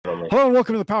Hello and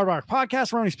welcome to the Powered Rock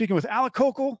Podcast. We're only speaking with Alec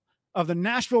Kokel of the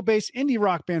Nashville-based indie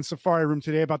rock band Safari Room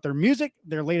today about their music,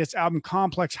 their latest album,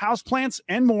 Complex Houseplants,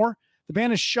 and more. The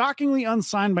band is shockingly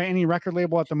unsigned by any record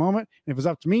label at the moment. And if it was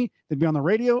up to me, they'd be on the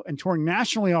radio and touring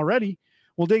nationally already.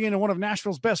 We'll dig into one of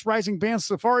Nashville's best rising bands,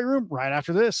 Safari Room, right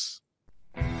after this.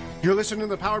 You're listening to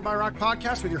the Powered by Rock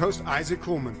Podcast with your host, Isaac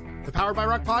Kuhlman. The Powered by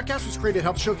Rock Podcast was created to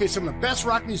help showcase some of the best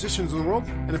rock musicians in the world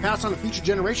and to pass on to future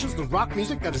generations the rock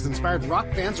music that has inspired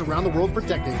rock fans around the world for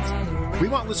decades. We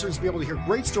want listeners to be able to hear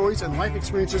great stories and life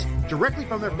experiences directly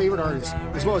from their favorite artists,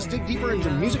 as well as dig deeper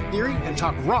into music theory and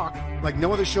talk rock like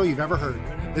no other show you've ever heard.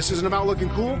 This isn't about looking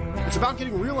cool, it's about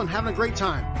getting real and having a great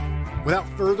time. Without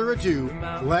further ado,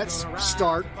 let's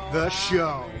start the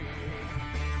show.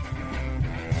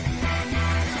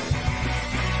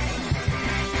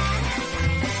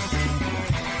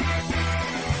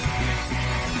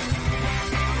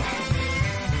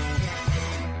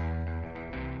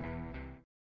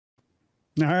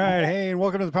 All right. Hey, and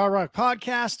welcome to the Powered Rock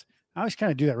Podcast. I always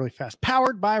kind of do that really fast.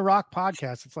 Powered by Rock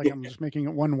Podcast. It's like I'm just making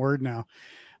it one word now.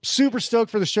 Super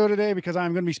stoked for the show today because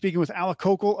I'm going to be speaking with Alec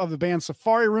Kokel of the band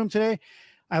Safari Room today.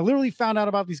 I literally found out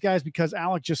about these guys because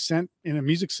Alec just sent in a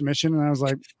music submission, and I was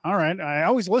like, all right. I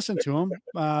always listen to them.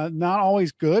 Not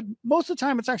always good. Most of the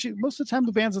time,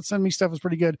 the bands that send me stuff is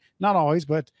pretty good. Not always,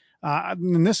 but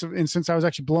in this instance, I was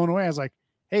actually blown away. I was like,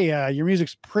 hey, your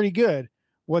music's pretty good.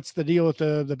 What's the deal with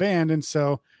the band? And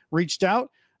so reached out.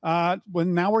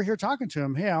 When now we're here talking to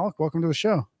him. Hey, Alec, welcome to the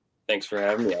show. Thanks for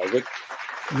having me, Isaac.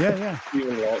 Yeah.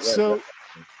 So,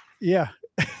 yeah.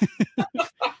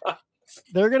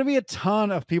 There are going to be a ton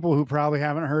of people who probably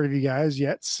haven't heard of you guys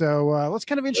yet. So let's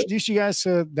kind of introduce you guys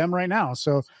to them right now.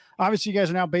 So obviously you guys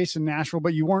are now based in Nashville,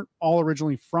 but you weren't all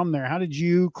originally from there. How did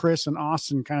you, Chris, and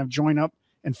Austin kind of join up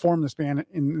and form this band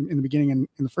in the beginning in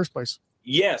the first place?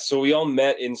 Yeah, so we all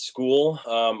met in school.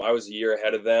 I was a year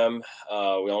ahead of them.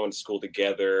 We all went to school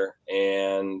together,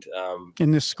 and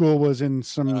this school was in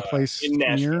some place in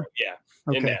Nashville. Near? Yeah,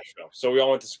 okay. In Nashville. So we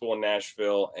all went to school in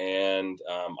Nashville, and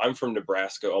I'm from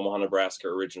Nebraska, Omaha, Nebraska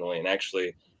originally. And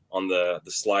actually, on the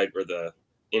slide or the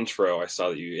intro, I saw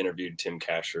that you interviewed Tim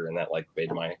Kasher, and that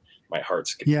made my heart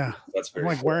skip. Yeah, that's very.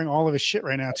 I'm wearing all of his shit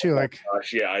right now too.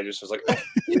 Gosh, yeah, I just was like,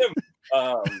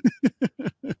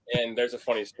 and there's a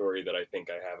funny story that I think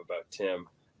I have about Tim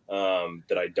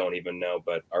that I don't even know,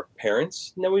 but our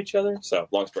parents know each other. So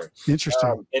long story.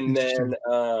 Interesting.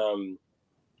 Then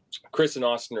Chris and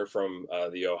Austin are from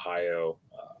the Ohio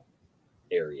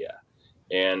area.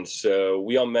 And so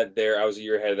we all met there. I was a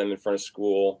year ahead of them in front of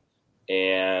school,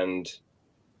 and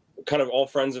kind of all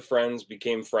friends of friends,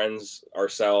 became friends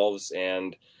ourselves.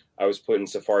 And I was putting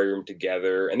Safari Room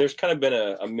together, and there's kind of been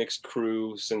a mixed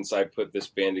crew since I put this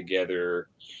band together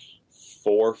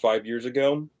 4 or 5 years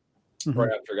ago, right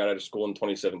after I got out of school in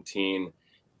 2017.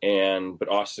 But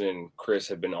Austin and Chris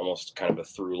have been almost kind of a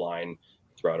through line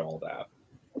throughout all that.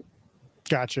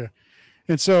 Gotcha.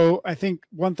 And so I think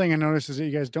one thing I noticed is that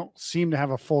you guys don't seem to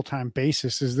have a full-time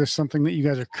basis. Is this something that you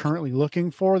guys are currently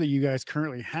looking for, that you guys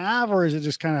currently have, or is it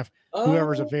just kind of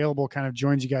whoever's available kind of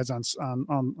joins you guys on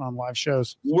live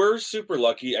shows? We're super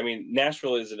lucky. I mean,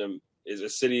 Nashville is a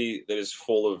city that is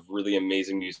full of really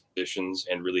amazing musicians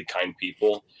and really kind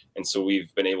people. And so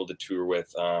we've been able to tour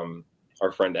with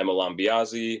our friend Emma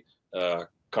Lambiazzi,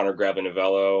 Connor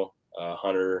Gravanovello,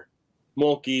 Hunter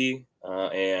Mulkey,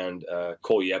 and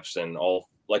Cole Yepsen. All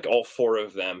 4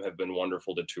 of them have been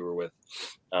wonderful to tour with.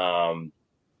 And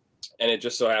it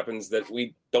just so happens that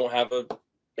we don't have a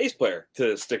bass player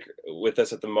to stick with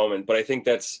us at the moment, but I think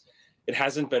it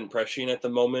hasn't been prescient at the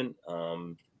moment.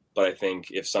 But I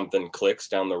think if something clicks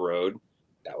down the road,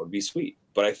 that would be sweet.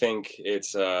 But I think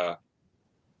it's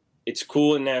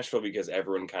cool in Nashville because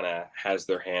everyone kind of has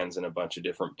their hands in a bunch of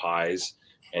different pies.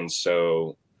 And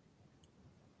so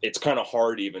it's kind of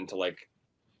hard even to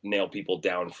nail people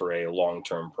down for a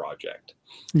long-term project.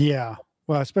 Yeah.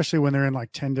 Well, especially when they're in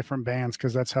 10 different bands,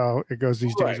 because that's how it goes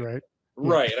these days, right?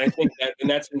 Right. And I think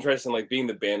that's interesting, being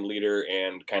the band leader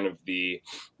and kind of the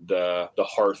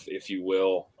hearth, if you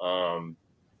will.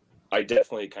 I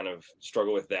definitely kind of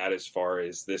struggle with that as far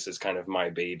as this is kind of my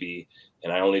baby,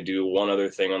 and I only do one other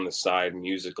thing on the side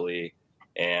musically,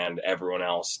 and everyone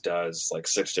else does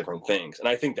 6 different things. And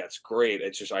I think that's great.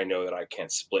 It's just, I know that I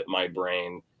can't split my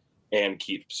brain and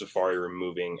keep Safari Room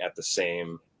moving at the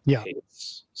same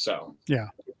pace. So, yeah.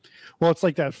 Well, it's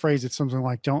like that phrase. It's something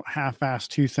like, don't half-ass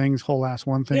 2 things, whole-ass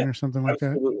 1 thing, or something like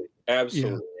that.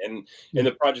 Absolutely. And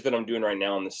the project that I'm doing right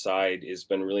now on the side has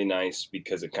been really nice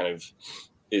because it kind of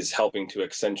is helping to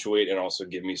accentuate and also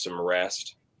give me some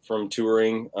rest from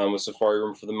touring with Safari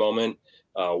Room for the moment,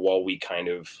 while we kind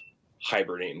of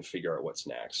hibernate and figure out what's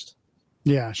next.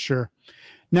 Yeah, sure.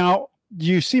 Now,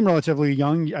 you seem relatively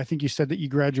young. I think you said that you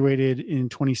graduated in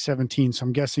 2017. So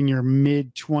I'm guessing you're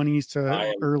mid 20s I to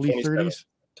am early 27. 30s.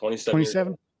 27 years 27?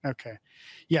 old. Okay.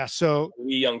 Yeah. So, A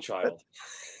young child.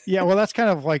 yeah, well, that's kind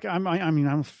of like, I mean,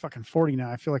 I'm fucking 40 now.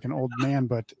 I feel like an old man,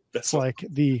 but it's like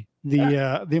the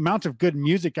amount of good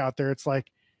music out there. It's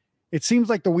like, it seems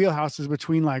like the wheelhouse is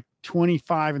between like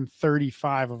 25 and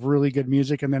 35 of really good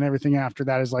music. And then everything after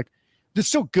that is like, it's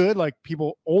still good, like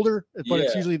people older, but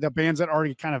it's usually the bands that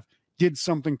already kind of did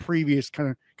something previous,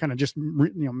 kind of just,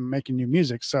 making new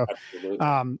music. So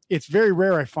it's very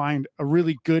rare I find a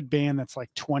really good band that's like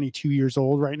 22 years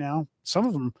old right now. Some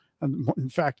of them, in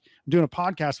fact, I'm doing a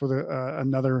podcast with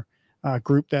another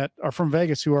group that are from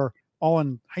Vegas who are all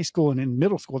in high school and in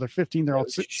middle school. They're 15. They're all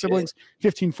siblings,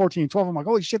 15, 14, 12. I'm like,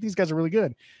 holy shit, these guys are really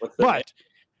good. But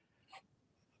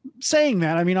saying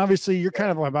that, I mean, obviously you're kind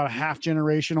of about a half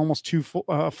generation, almost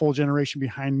full generation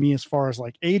behind me as far as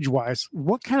like age wise.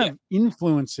 What kind of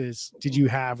influences did you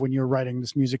have when you were writing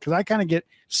this music? Because I kind of get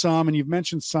some, and you've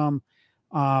mentioned some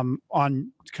on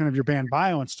kind of your band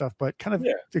bio and stuff, but kind of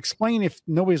explain, if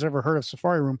nobody's ever heard of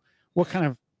Safari Room, what kind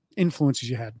of influences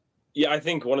you had. Yeah, I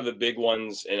think one of the big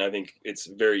ones, and I think it's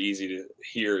very easy to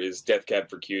hear, is Death Cab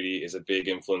for Cutie is a big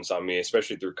influence on me,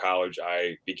 especially through college.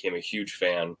 I became a huge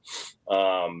fan.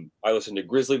 I listened to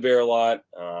Grizzly Bear a lot.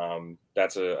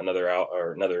 That's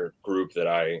another group that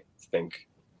I think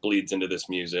bleeds into this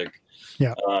music.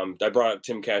 Yeah. I brought up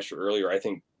Tim Casher earlier. I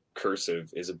think Cursive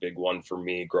is a big one for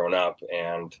me growing up,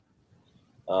 and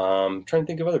trying to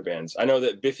think of other bands. I know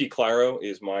that Biffy Clyro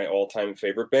is my all-time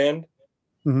favorite band.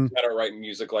 I don't write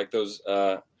music like those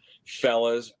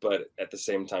fellas, but at the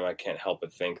same time, I can't help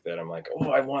but think that I'm like,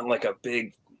 oh, I want like a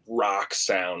big rock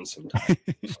sound sometimes.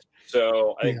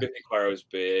 So I think Biffy Clyro is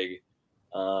big.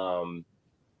 And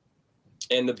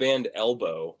the band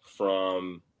Elbow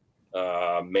from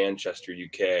Manchester,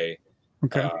 UK.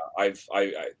 Okay. I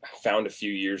found a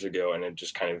few years ago, and it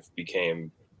just kind of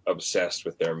became obsessed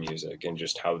with their music and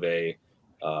just how they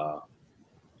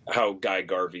how Guy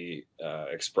Garvey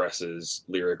expresses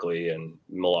lyrically and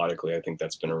melodically. I think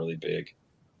that's been a really big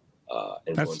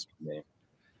influence for me.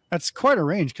 That's quite a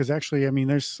range, because actually, I mean,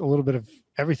 there's a little bit of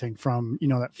everything from,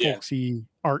 that folksy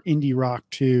art indie rock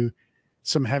to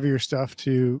some heavier stuff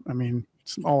to, I mean,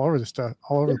 some all over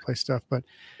the place stuff. But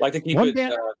like to keep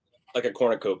it like a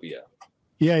cornucopia.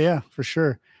 Yeah, for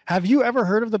sure. Have you ever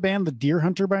heard of the band The Deer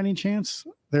Hunter by any chance?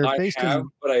 They're based in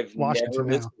but I've Washington never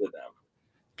listened to them.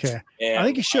 Okay. And I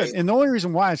think you should. And the only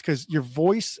reason why is because your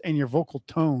voice and your vocal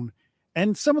tone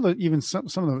and some of the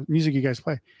music you guys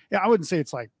play. Yeah, I wouldn't say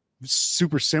it's like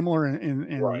super similar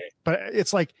but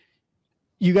it's like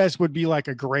you guys would be like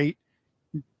a great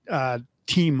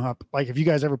team up. Like if you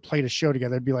guys ever played a show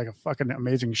together, it'd be like a fucking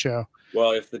amazing show.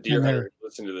 Well, if the Deer Hunter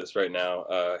listen to this right now,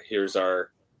 here's our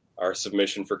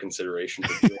submission for consideration.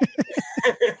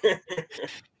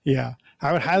 Yeah,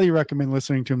 I would highly recommend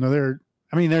listening to them. Though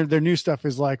their new stuff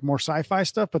is like more sci-fi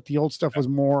stuff, but the old stuff was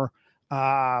more.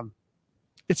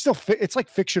 It's like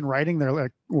fiction writing. They're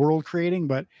like world creating,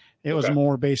 but it was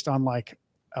more based on like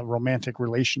a romantic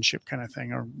relationship kind of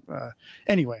thing. Or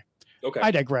anyway,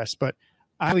 I digress. But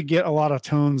I really get a lot of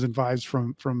tones and vibes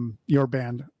from your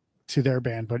band to their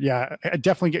band. But yeah, I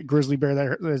definitely get Grizzly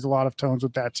Bear. There's a lot of tones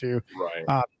with that too.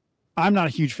 Right. I'm not a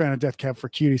huge fan of Death Cab for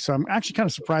Cutie, so I'm actually kind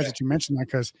of surprised that you mentioned that,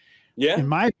 because in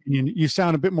my opinion, you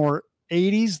sound a bit more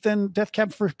 80s than Death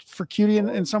Cab for Cutie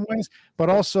in some ways, but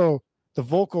also the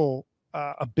vocal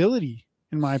ability,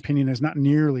 in my opinion, is not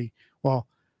nearly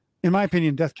in my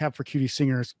opinion, Death Cab for Cutie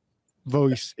singer's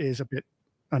voice is a bit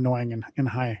annoying and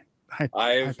high.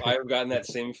 I've gotten that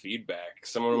same feedback.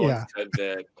 Someone once said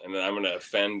that, and then I'm going to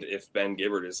offend if Ben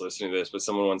Gibbard is listening to this, but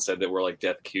someone once said that we're like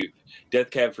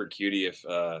Death Cab for Cutie if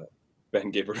Ben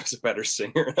Gibbard was a better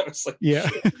singer. And I was like,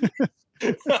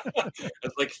 I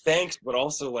was like, thanks, but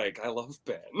also like I love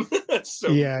Ben. So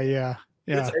yeah.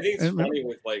 I think it's funny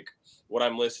with like what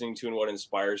I'm listening to and what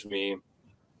inspires me,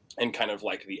 and kind of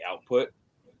like the output,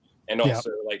 and also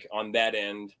like on that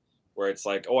end where it's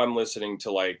like, oh, I'm listening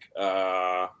to like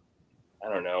I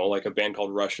don't know, like a band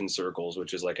called Russian Circles,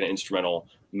 which is like an instrumental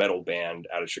metal band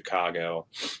out of Chicago,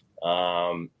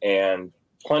 and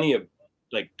plenty of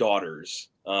like Daughters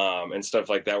and stuff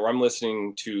like that, where I'm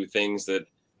listening to things that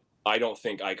I don't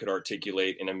think I could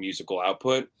articulate in a musical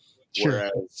output.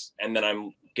 Whereas, and then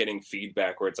I'm getting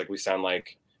feedback where it's like we sound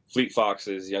like Fleet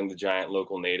Foxes, Young the Giant,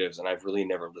 Local Natives, and I've really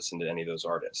never listened to any of those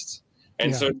artists.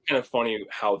 And so it's kind of funny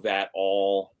how that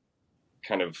all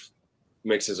kind of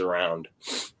mixes around.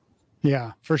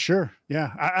 Yeah, for sure.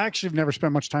 Yeah, I actually have never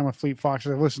spent much time with Fleet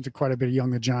Foxes. I've listened to quite a bit of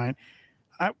Young the Giant.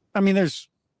 I mean, there's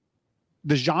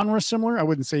the genre similar? I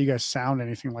wouldn't say you guys sound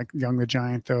anything like Young the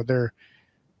Giant, though. They're,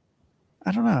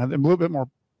 I don't know, they're a little bit more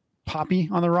poppy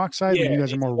on the rock side, and you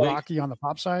guys are more rocky on the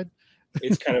pop side.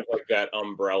 It's kind of like that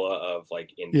umbrella of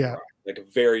like indie rock, like a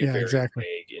very vague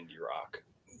indie rock.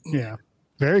 Yeah,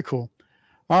 very cool.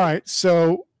 All right,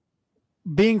 so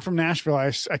being from Nashville,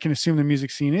 I can assume the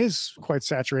music scene is quite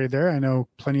saturated there. I know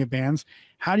plenty of bands.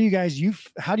 How do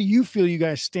you feel you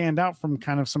guys stand out from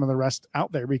kind of some of the rest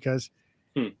out there? Because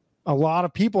a lot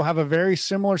of people have a very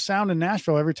similar sound in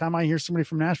Nashville. Every time I hear somebody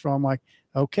from Nashville, I'm like,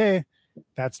 okay,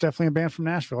 that's definitely a band from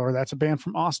Nashville, or that's a band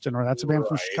from Austin, or that's a band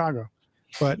from Chicago.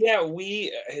 But yeah,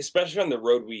 we, especially on the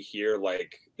road, we hear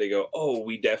like they go, oh,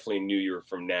 we definitely knew you were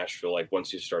from Nashville. Like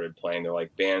once you started playing, they're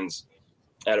like, bands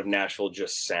out of Nashville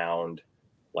just sound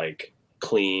like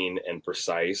clean and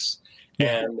precise.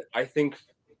 Yeah. And I think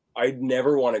I'd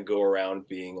never want to go around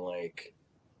being like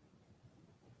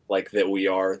that we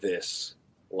are this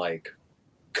like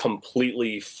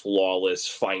completely flawless,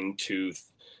 fine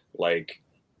tooth, like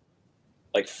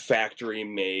factory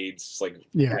made, like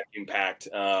vacuum packed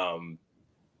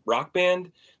rock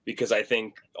band, because I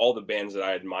think all the bands that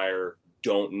I admire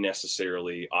don't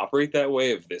necessarily operate that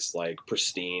way, of this like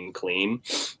pristine, clean.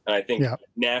 And I think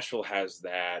Nashville has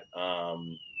that.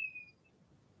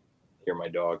 Hear my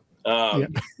dog.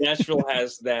 Nashville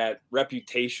has that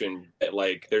reputation that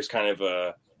like there's kind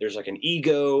of there's like an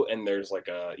ego, and there's like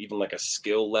even like a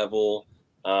skill level.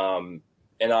 And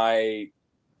I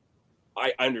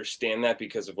understand that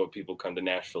because of what people come to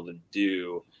Nashville to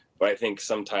do. But I think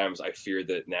sometimes I fear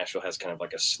that Nashville has kind of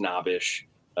like a snobbish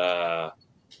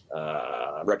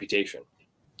reputation.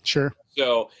 Sure.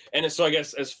 So I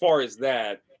guess as far as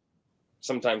that,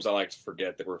 sometimes I like to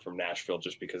forget that we're from Nashville,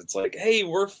 just because it's like, hey,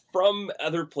 we're from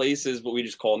other places, but we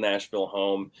just call Nashville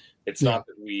home. It's not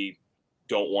that we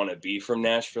don't want to be from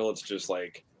Nashville. It's just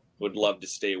like, would love to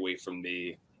stay away from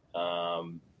the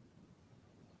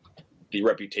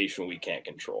reputation we can't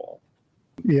control.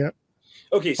 Yeah.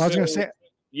 Okay. So, I was going to say,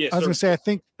 yes, I was going to say,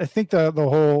 I think the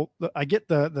whole, I get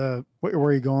the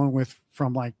where you're going with,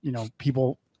 from like, you know,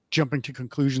 people jumping to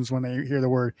conclusions when they hear the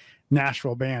word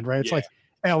Nashville band, right? It's like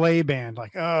LA band,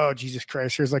 like, oh, Jesus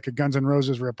Christ, here's like a Guns N'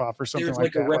 Roses ripoff or something. There's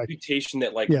like a reputation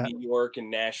that like New York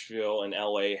and Nashville and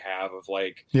LA have of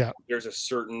like, there's a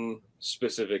certain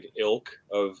specific ilk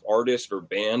of artist or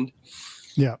band.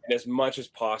 Yeah. And as much as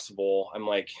possible, I'm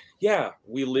like,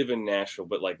 we live in Nashville,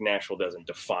 but like Nashville doesn't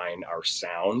define our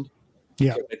sound.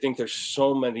 Yeah. I think there's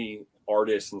so many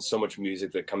artists and so much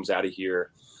music that comes out of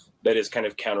here that is kind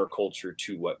of counterculture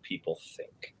to what people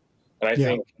think. And I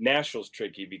think Nashville's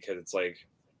tricky because it's like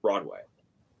Broadway.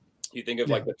 You think of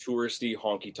like the touristy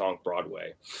honky tonk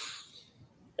Broadway.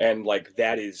 And like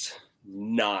that is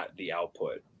not the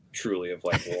output truly of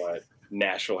like what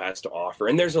Nashville has to offer.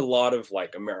 And there's a lot of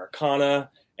like Americana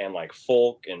and like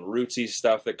folk and rootsy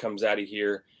stuff that comes out of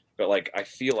here. But like, I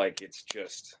feel like it's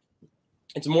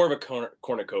more of a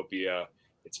cornucopia.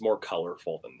 It's more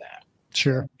colorful than that.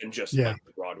 Sure. And just like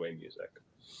the Broadway music.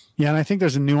 Yeah. And I think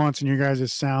there's a nuance in your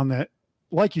guys' sound that,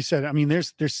 like you said, I mean,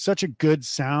 there's such a good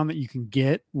sound that you can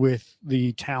get with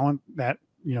the talent that,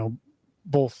 you know,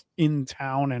 both in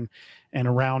town and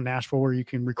around Nashville, where you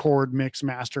can record, mix,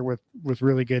 master with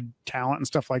really good talent and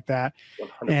stuff like that.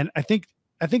 100%. And I think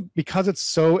because it's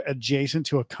so adjacent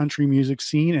to a country music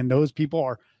scene, and those people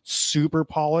are super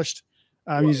polished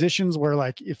musicians, where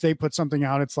like if they put something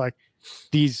out, it's like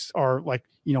these are like,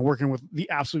 you know, working with the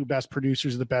absolute best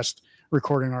producers, the best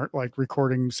recording art, like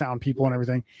recording sound people and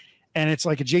everything. And it's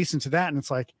like adjacent to that. And it's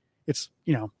like, it's,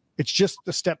 you know, it's just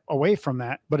a step away from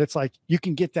that, but it's like, you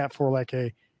can get that for like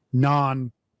a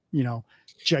non, you know,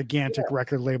 gigantic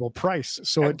record label price.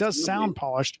 So it does sound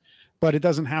polished, but it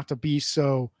doesn't have to be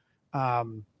so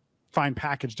fine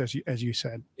packaged as you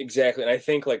said. Exactly. And I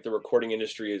think like the recording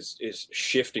industry is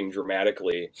shifting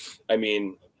dramatically. I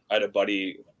mean, I had a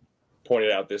buddy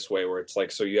pointed out this way, where it's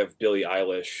like, so you have Billie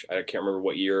Eilish. I can't remember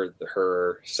what year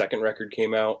her second record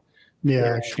came out.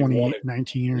 Yeah,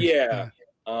 2019.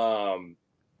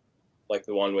 Like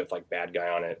the one with like Bad Guy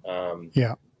on it.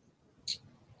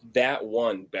 That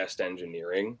won Best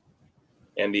Engineering,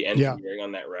 and the engineering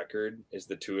on that record is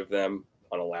the two of them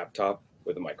on a laptop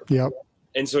with a microphone. Yep.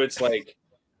 And so it's like,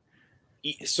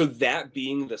 so that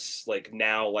being this like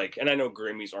now, like, and I know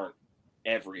Grammys aren't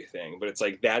everything, but it's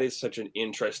like that is such an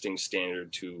interesting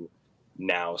standard to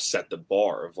now set the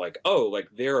bar of like, oh, like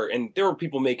there were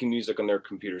people making music on their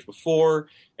computers before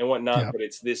and whatnot, but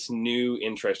it's this new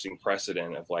interesting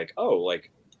precedent of like, oh,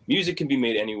 like music can be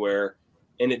made anywhere,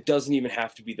 And it doesn't even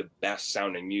have to be the best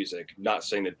sounding music. Not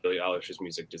saying that Billie Eilish's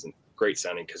music isn't great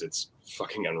sounding, because it's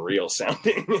fucking unreal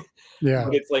sounding. Yeah.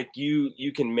 But it's like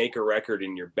you can make a record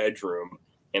in your bedroom,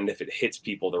 and if it hits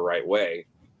people the right way,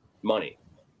 money.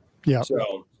 Yeah.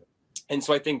 So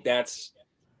I think that's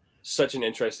such an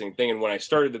interesting thing. And when I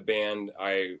started the band,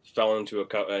 I fell into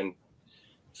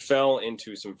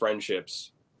some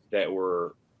friendships that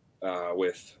were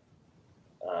with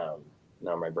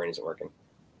now my brain isn't working.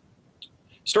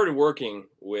 Started working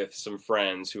with some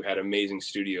friends who had amazing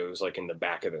studios like in the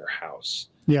back of their house.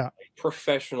 Yeah. Like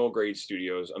professional grade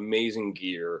studios, amazing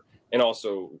gear, and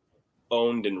also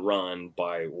owned and run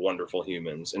by wonderful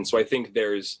humans. And so I think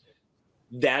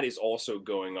that is also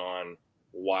going on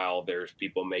while there's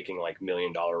people making like $1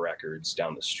 million records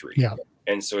down the street. Yeah.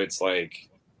 And so it's like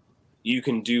you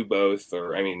can do both,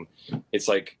 or I mean, it's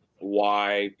like,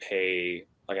 why pay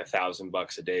like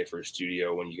 $1,000 a day for a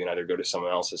studio when you can either go to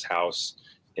someone else's house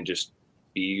and just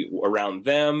be around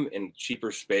them in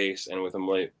cheaper space and with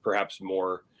a perhaps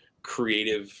more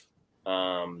creative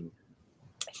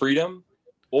freedom?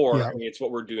 Or Yeah. I mean, it's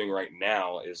what we're doing right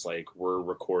now is like we're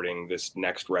recording this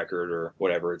next record or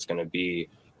whatever it's going to be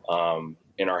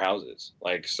in our houses.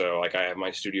 Like, so like I have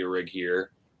my studio rig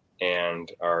here and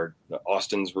our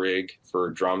Austin's rig for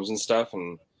drums and stuff.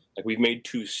 And like we've made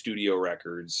 2 studio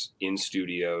records in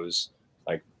studios,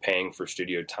 like paying for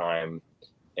studio time.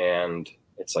 And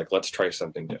it's like, let's try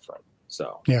something different.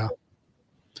 So yeah,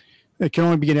 it can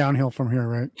only be downhill from here,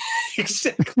 right?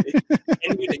 Exactly.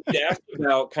 And you asked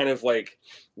about kind of like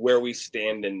where we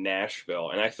stand in Nashville.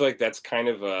 And I feel like that's kind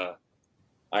of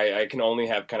I can only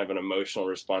have kind of an emotional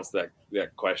response to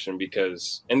that question,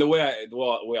 because, and the way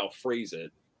I'll phrase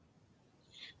it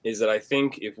is that I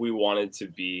think if we wanted to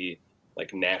be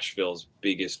like Nashville's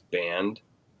biggest band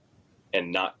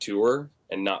and not tour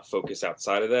and not focus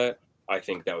outside of that, I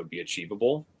think that would be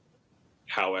achievable.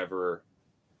 However,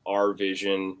 my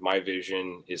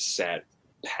vision is set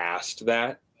past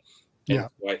that. And Yeah.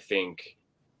 so I think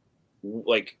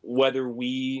like whether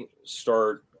we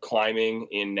start climbing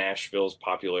in Nashville's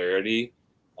popularity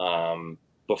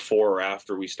before or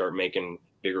after we start making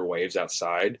bigger waves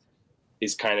outside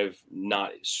is kind of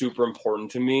not super important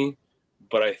to me.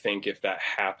 But I think if that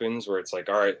happens, where it's like,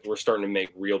 all right, we're starting to make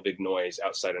real big noise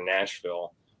outside of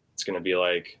Nashville, it's going to be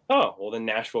like, oh, well, then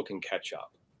Nashville can catch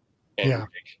up and Yeah.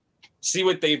 like, see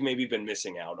what they've maybe been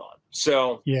missing out on.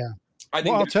 So Yeah. I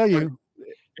think Well, I'll tell you,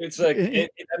 it's like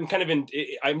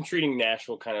I'm treating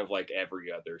Nashville kind of like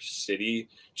every other city,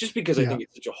 just because I Yeah. think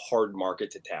it's such a hard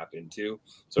market to tap into.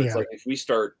 So it's Yeah. like if we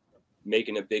start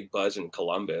making a big buzz in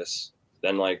Columbus,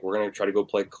 then like we're gonna try to go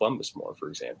play Columbus more, for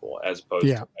example, as opposed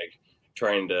Yeah. to like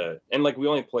trying to, and like we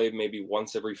only play maybe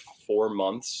once every 4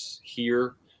 months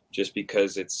here, just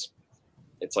because it's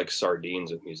like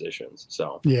sardines with musicians.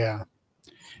 So yeah.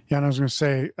 And I was going to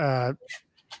say,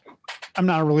 I'm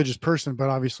not a religious person, but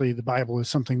obviously the Bible is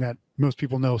something that most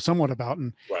people know somewhat about.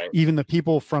 And right. even the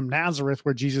people from Nazareth,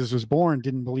 where Jesus was born,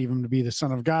 didn't believe him to be the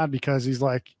Son of God, because he's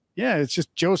like, yeah, it's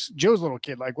just Joe's little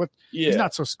kid. Like, what? Yeah. He's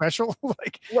not so special.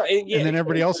 Like, right. Yeah, and then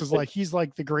everybody else is like, he's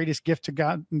like the greatest gift to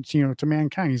God, to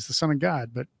mankind. He's the Son of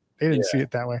God, but they didn't see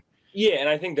it that way. Yeah, and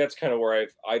I think that's kind of where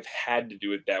I've had to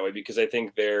do it that way, because I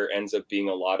think there ends up being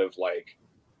a lot of like,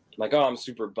 oh, I'm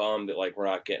super bummed that like we're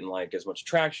not getting like as much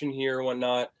traction here and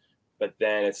whatnot. But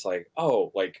then it's like,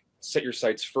 oh, like set your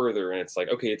sights further, and it's like,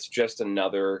 okay, it's just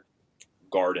another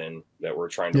garden that we're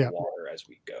trying to water as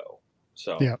we go.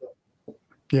 So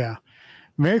yeah,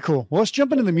 very cool. Well, let's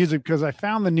jump into the music, because I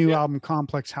found the new album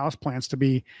Complex Houseplants to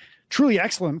be truly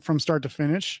excellent from start to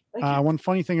finish. One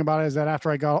funny thing about it is that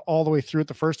after I got all the way through it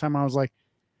the first time, I was like,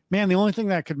 man, the only thing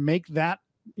that could make that,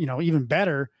 even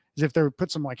better is if they would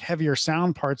put some like heavier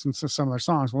sound parts into some of their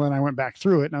songs. Well, then I went back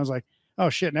through it and I was like, oh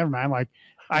shit, never mind. Like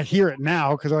I hear it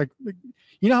now, because like,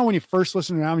 how when you first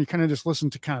listen to an album, you kind of just listen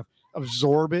to kind of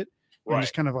absorb it and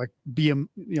just kind of like be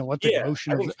let the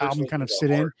emotion of the album kind of sit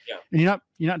in. Yeah. And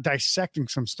you're not dissecting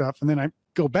some stuff. And then I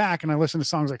go back and I listen to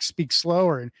songs like Speak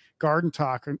Slower and Garden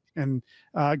Talk and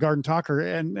Garden Talker,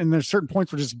 and there's certain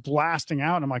points where just blasting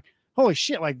out, and I'm like, holy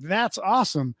shit, like that's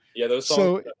awesome. Yeah, those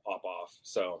songs pop off.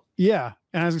 So yeah,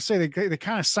 and as I say, they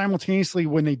kind of simultaneously,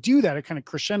 when they do that, it kind of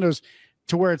crescendos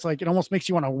to where it's like it almost makes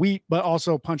you want to weep, but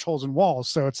also punch holes in walls.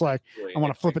 So it's like I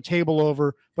want to flip a table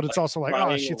over, but it's also like,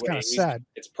 oh shit, it's kind of sad.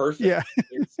 It's perfect. Yeah,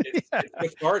 it's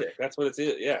cathartic. That's what it's.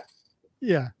 Yeah.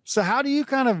 Yeah. So how do you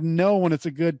kind of know when it's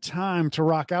a good time to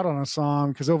rock out on a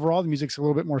song? Because overall the music's a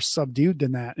little bit more subdued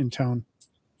than that in tone.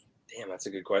 Damn, that's a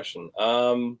good question.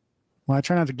 Well, I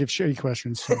try not to give shitty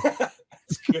questions. So.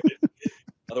 That's good.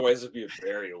 Otherwise, otherwise it'd be a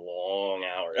very long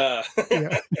hour.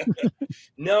 Yeah.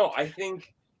 No, I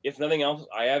think if nothing else,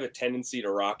 I have a tendency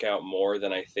to rock out more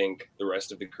than I think the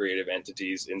rest of the creative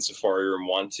entities in Safari Room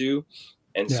want to.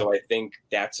 And so I think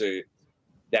that's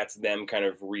them kind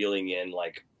of reeling in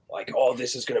like, oh,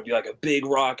 this is going to be like a big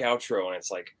rock outro. And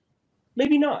it's like,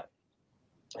 maybe not.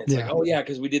 It's like, oh yeah,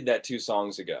 because we did that 2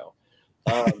 songs ago.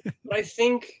 But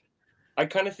I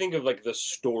kind of think of like the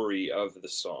story of the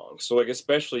song. So like,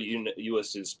 especially you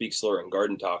listed Speak Slower and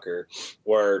Garden Talker,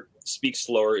 where Speak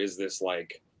Slower is this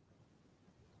like,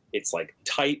 it's like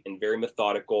tight and very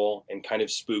methodical and kind of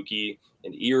spooky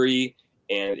and eerie.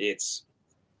 And it's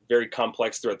very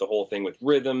complex throughout the whole thing with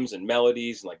rhythms and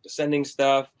melodies and like descending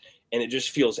stuff. And it just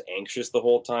feels anxious the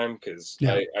whole time because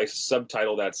I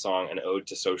subtitle that song An Ode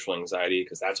to Social Anxiety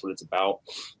because that's what it's about.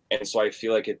 And so I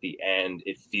feel like at the end,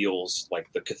 it feels like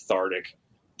the cathartic,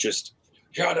 just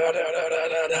throughout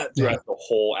the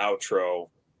whole outro.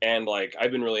 And like,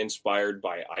 I've been really inspired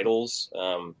by Idols,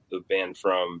 the band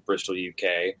from Bristol,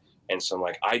 UK. And so I'm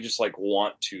like, I just like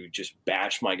want to just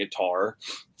bash my guitar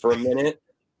for a minute.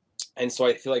 And so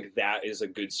I feel like that is a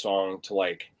good song to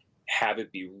like have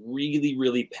it be really,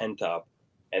 really pent up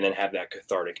and then have that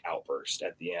cathartic outburst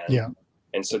at the end. Yeah.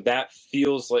 And so that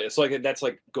feels like, it's like, that's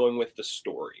like going with the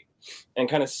story. And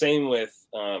kind of same with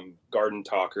Garden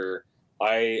Talker.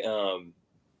 I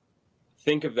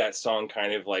think of that song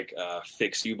kind of like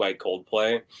Fix You by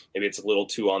Coldplay. Maybe it's a little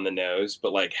too on the nose,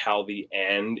 but like how the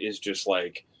end is just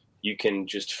like, you can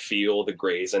just feel the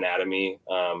Grey's Anatomy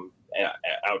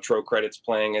outro credits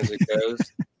playing as it goes.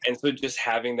 And so just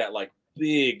having that like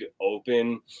big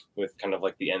open with kind of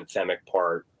like the anthemic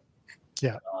part.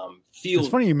 Yeah. It's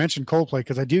funny you mentioned Coldplay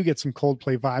because I do get some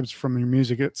Coldplay vibes from your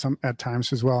music at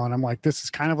times as well. And I'm like, this is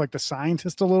kind of like The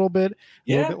Scientist a little bit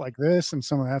like this and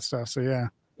some of that stuff. So yeah.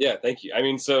 Yeah. Thank you. I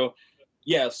mean, so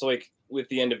like with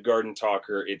the end of Garden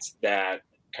Talker, it's that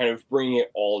kind of bringing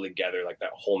it all together, like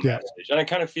that whole message. And I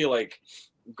kind of feel like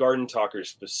Garden Talker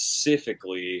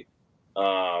specifically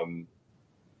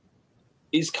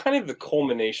is kind of the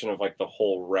culmination of like the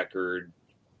whole record,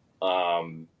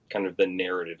 kind of the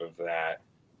narrative of that.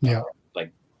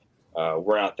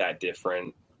 We're not that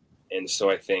different. And so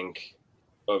I think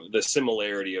of the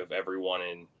similarity of everyone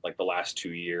in like the last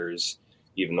 2 years,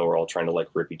 even though we're all trying to like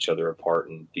rip each other apart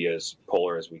and be as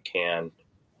polar as we can.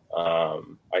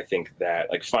 I think that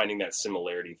like finding that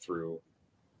similarity through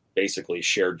basically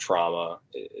shared trauma,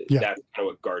 that's kind of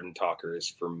what Garden Talker is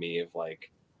for me, of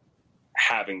like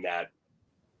having that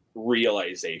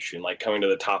realization, like coming to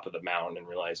the top of the mountain and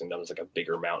realizing that was like a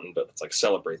bigger mountain, but it's like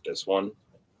celebrate this one.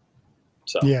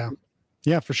 So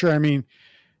yeah, for sure. I mean,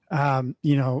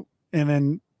 you know, and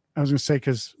then I was gonna say,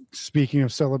 because speaking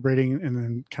of celebrating and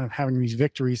then kind of having these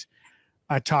victories,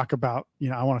 I talk about, you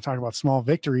know, I want to talk about small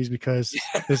victories because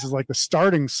this is like the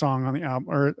starting song on the album,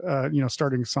 or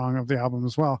starting song of the album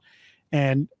as well.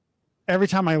 And every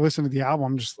time I listen to the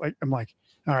album, I'm like,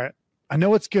 all right, I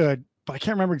know it's good, but I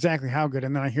can't remember exactly how good.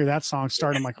 And then I hear that song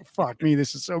start. I'm like, fuck me,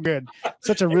 this is so good.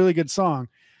 Such a really good song.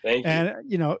 Thank you. And,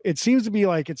 you know, it seems to be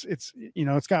like it's you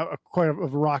know, it's got quite a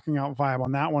rocking out vibe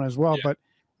on that one as well. But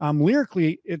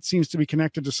lyrically, it seems to be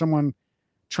connected to someone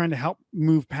trying to help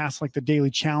move past like the daily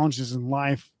challenges in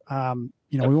life.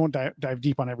 We won't dive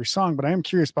deep on every song, but I am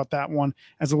curious about that one,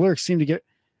 as the lyrics seem to get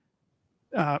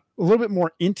a little bit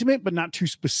more intimate, but not too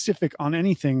specific on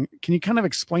anything. Can you kind of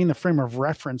explain the frame of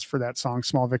reference for that song,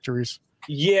 Small Victories?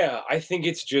 Yeah, I think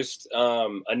it's just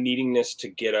a neediness to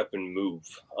get up and move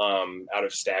out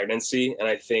of stagnancy. And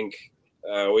I think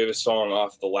we have a song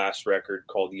off the last record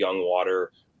called Young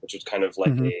Water, which is kind of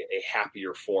like a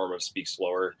happier form of Speak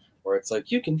Slower, where it's like,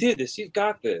 you can do this, you've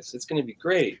got this, it's going to be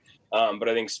great. But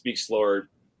I think Speak Slower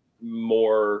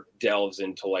more delves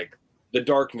into like the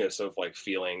darkness of like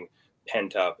feeling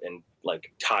pent up and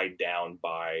like tied down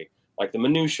by like the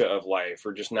minutia of life,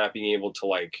 or just not being able to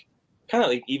like kind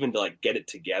of like even to like get it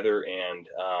together and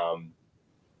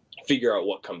figure out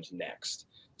what comes next.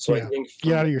 So I think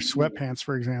get out of your sweatpants,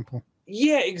 for example.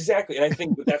 Yeah, exactly. And I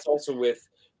think that's also with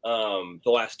the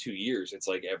last 2 years, it's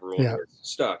like everyone was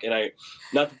stuck. And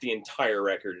not that the entire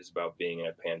record is about being in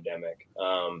a pandemic,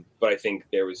 but I think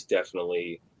there was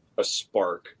definitely a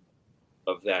spark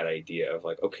of that idea of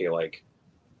like, okay, like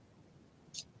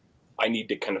I need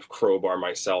to kind of crowbar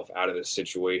myself out of this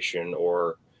situation,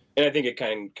 and I think it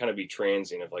can kind of be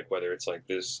transient of like, whether it's like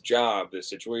this job, this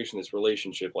situation, this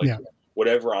relationship, like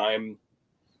whatever I'm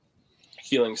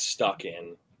feeling stuck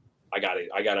in, I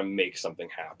gotta make something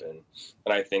happen.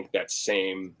 And I think that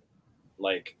same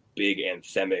like big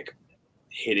anthemic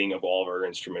hitting of all of our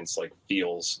instruments like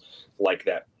feels like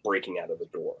that breaking out of the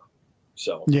door.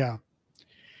 So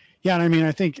Yeah. And I mean,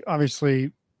 I think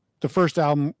obviously the first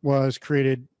album was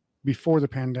created before the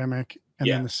pandemic. And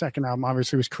then the second album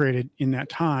obviously was created in that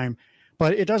time,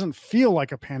 but it doesn't feel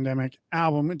like a pandemic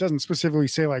album. It doesn't specifically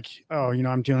say like, oh, you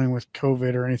know, I'm dealing with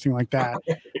COVID or anything like that.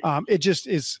 It just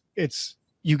is,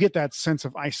 you get that sense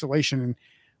of isolation. And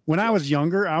when I was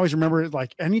younger, I always remember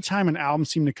like anytime an album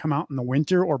seemed to come out in the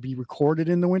winter or be recorded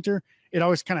in the winter, it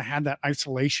always kind of had that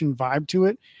isolation vibe to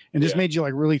it and just made you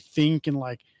like really think and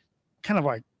like kind of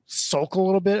like sulk a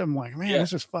little bit. I'm like, man,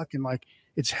 this is fucking like,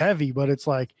 it's heavy, but it's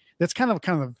like, that's kind of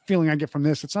the feeling I get from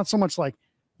this. It's not so much like,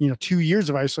 you know, 2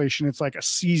 years of isolation. It's like a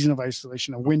season of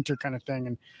isolation, a winter kind of thing.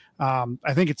 And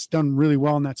I think it's done really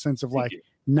well in that sense of like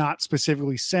not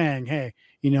specifically saying, hey,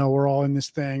 you know, we're all in this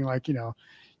thing, like, you know,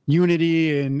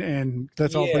 unity and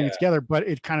let's all bring it together. But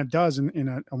it kind of does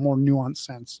in a more nuanced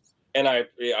sense. And I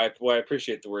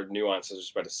appreciate the word nuance. I was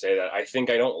just about to say that. I think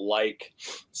I don't like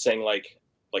saying like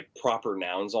proper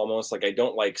nouns almost. Like I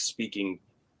don't like speaking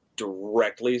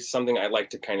directly something. I like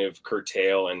to kind of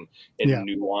curtail and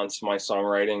nuance my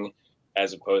songwriting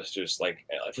as opposed to just like,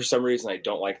 for some reason I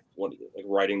don't like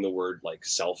writing the word like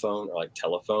cell phone or like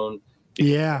telephone.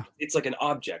 It's like an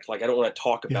object. Like I don't want to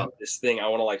talk about this thing. I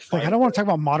want to like I don't want to talk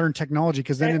about modern technology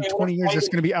because then in 20 years it's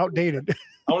going to be outdated.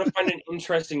 I want to find an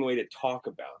interesting way to talk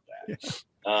about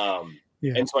that.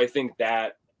 And so I think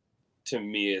that to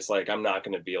me is like, I'm not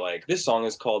going to be like, this song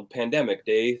is called Pandemic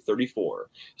Day 34.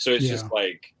 So it's just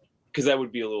like, because that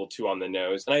would be a little too on the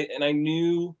nose. And I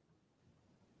knew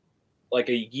like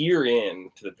a year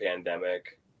into the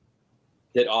pandemic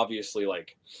that obviously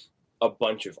like a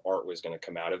bunch of art was going to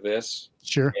come out of this.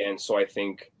 Sure. And so I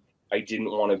think I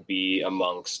didn't want to be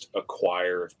amongst a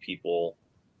choir of people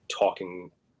talking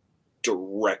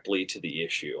directly to the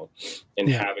issue and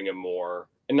having a more,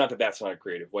 and not that that's not a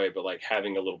creative way, but like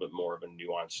having a little bit more of a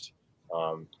nuanced,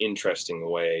 interesting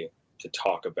way to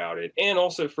talk about it. And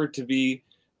also for it to be,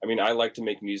 I mean, I like to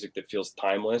make music that feels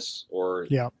timeless or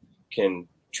can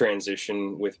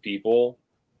transition with people.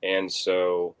 And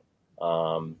so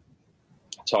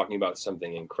talking about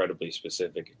something incredibly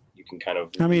specific, you can kind of,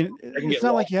 I mean, it's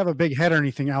not like you have a big head or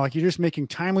anything, Alec. You're just making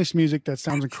timeless music that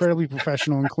sounds incredibly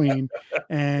professional and clean.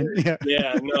 And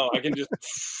no, I can just,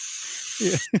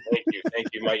 thank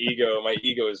you. My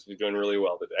ego is doing really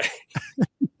well today.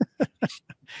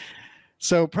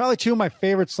 So probably two of my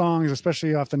favorite songs,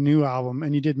 especially off the new album.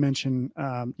 And you did mention,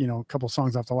 you know, a couple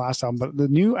songs off the last album, but the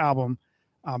new album,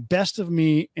 Best of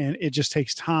Me and It Just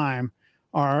Takes Time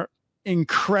are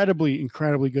incredibly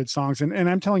good songs. And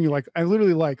I'm telling you, like, I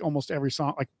literally like almost every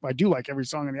song. Like I do like every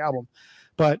song in the album,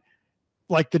 but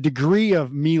like the degree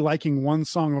of me liking one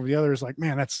song over the other is like,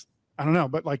 man, that's, I don't know,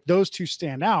 but like those two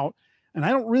stand out. And I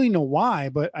don't really know why,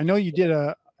 but I know you did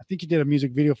I think you did a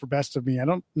music video for Best of Me. I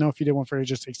don't know if you did one for It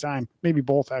Just Takes Time, maybe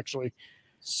both actually.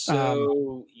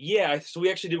 So so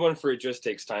we actually did one for It Just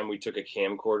Takes Time. We took a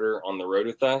camcorder on the road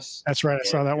with us. That's right. I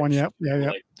saw that one. Yep.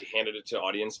 Like, we handed it to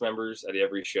audience members at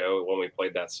every show when we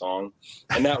played that song.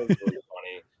 And that was really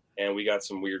funny. And we got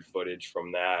some weird footage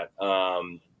from that.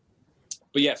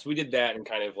 But yes, we did that in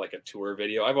kind of like a tour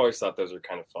video. I've always thought those are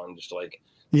kind of fun, just to like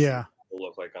see what people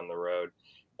look like on the road.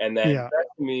 And then Back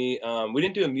to Me, we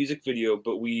didn't do a music video,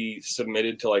 but we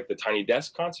submitted to like the Tiny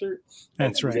Desk concert.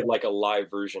 And we did like a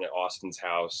live version at Austin's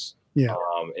house.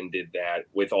 And did that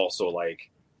with also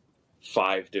like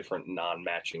 5 different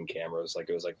non-matching cameras. Like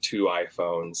it was like 2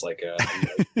 iPhones, like a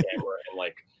camera and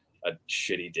like a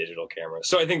shitty digital camera.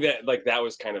 So I think that like that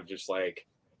was kind of just like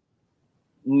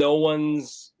no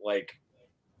one's like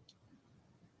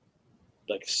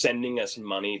sending us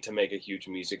money to make a huge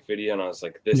music video, and I was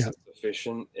like, this is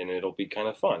sufficient and it'll be kind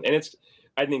of fun. And it's,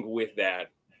 I think with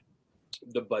that,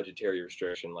 the budgetary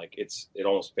restriction, like it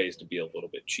almost pays to be a little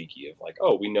bit cheeky of like,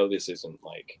 oh, we know this isn't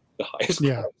like the highest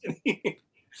quality.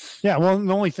 Well,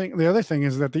 the other thing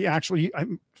is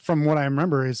that from what I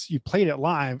remember is you played it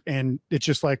live and it's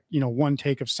just like, you know, one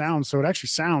take of sound. So it actually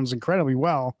sounds incredibly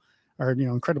well, or, you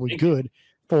know, incredibly good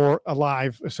for a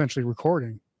live essentially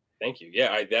recording. Thank you.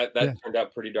 Yeah, that turned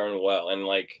out pretty darn well. And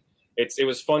like, it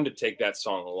was fun to take that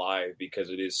song live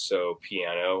because it is so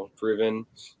piano driven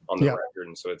on the record.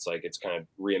 And so it's like, it's kind of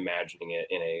reimagining it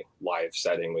in a live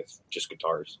setting with just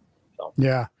guitars. So.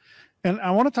 Yeah. And I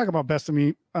want to talk about Best of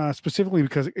Me specifically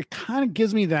because it kind of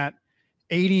gives me that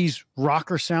 80s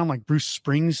rocker sound like Bruce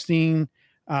Springsteen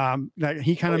that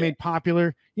he kind of made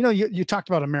popular. You know, you talked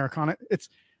about Americana.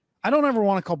 I don't ever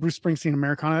want to call Bruce Springsteen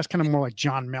Americana. That's kind of more like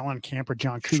John Mellencamp or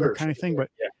John Cougar kind of thing.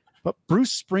 But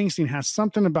Bruce Springsteen has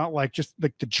something about like just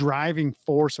like the driving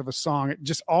force of a song. It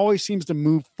just always seems to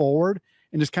move forward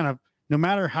and just kind of, no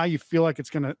matter how you feel like it's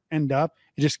going to end up,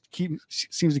 it just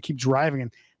seems to keep driving.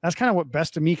 And That's kind of what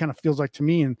Best of Me kind of feels like to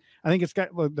me. And I think it's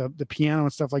got the piano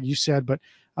and stuff like you said. But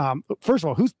first of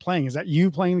all, who's playing? Is that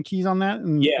you playing the keys on that?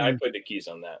 I played the keys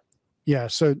on that. Yeah.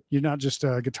 So you're not just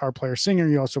a guitar player, singer.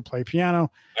 You also play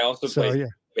piano. I also play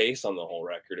bass on the whole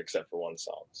record except for one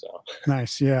song. So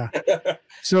nice. Yeah.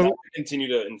 So not to continue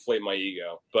to inflate my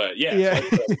ego, but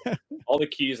so all the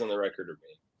keys on the record are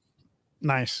me.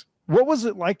 Nice. What was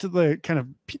it like to kind of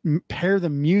pair the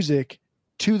music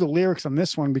to the lyrics on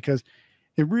this one? Because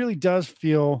it really does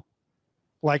feel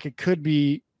like it could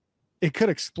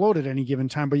explode at any given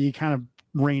time, but you kind of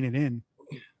rein it in.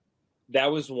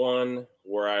 That was one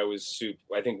where I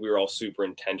think we were all super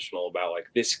intentional about like,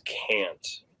 this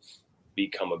can't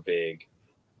become a big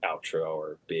outro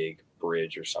or big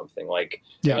bridge or something like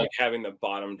having the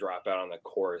bottom drop out on the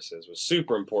choruses was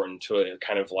super important to it.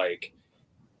 Kind of like,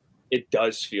 it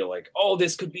does feel like, oh,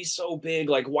 this could be so big.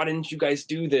 Like, why didn't you guys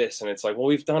do this? And it's like, well,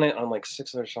 we've done it on like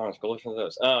 6 other songs. Go listen to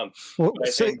those.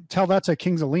 Tell that to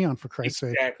Kings of Leon, for Christ's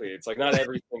sake. Exactly. It's like not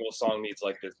every single song needs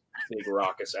like this big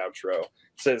raucous outro,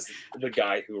 says the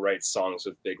guy who writes songs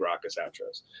with big raucous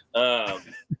outros.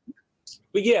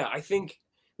 But yeah, I think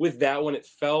with that one,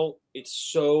 it's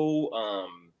so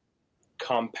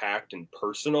compact and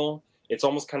personal. It's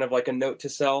almost kind of like a note to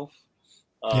self.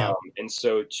 And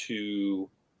so to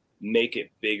make it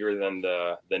bigger than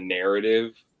the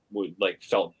narrative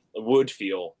would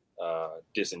feel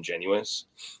disingenuous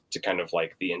to kind of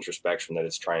like the introspection that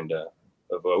it's trying to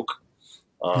evoke.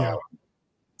 But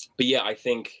yeah, I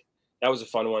think that was a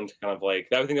fun one to kind of like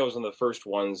that. I think that was one of the first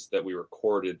ones that we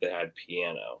recorded that had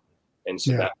piano. And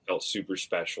so that felt super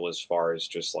special as far as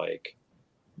just like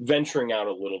venturing out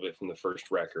a little bit from the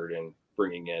first record and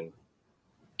bringing in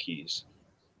keys.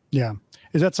 Yeah.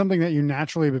 Is that something that you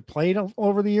naturally played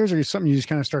over the years, or is something you just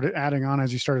kind of started adding on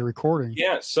as you started recording?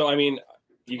 Yeah. So, I mean,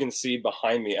 you can see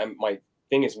behind me, my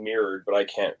thing is mirrored, but I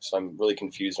can't. So I'm really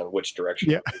confused on which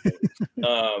direction. Yeah.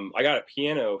 I got a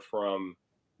piano from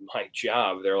my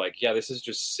job. They're like, yeah, this is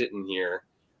just sitting here.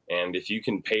 And if you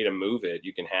can pay to move it,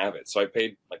 you can have it. So I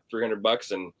paid like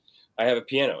 $300 and I have a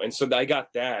piano. And so I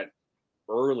got that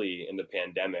early in the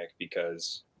pandemic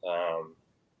because,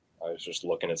 I was just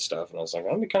looking at stuff and I was like,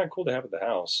 that'd be kind of cool to have at the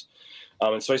house.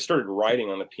 And so I started writing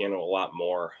on the piano a lot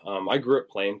more. I grew up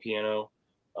playing piano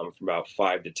from about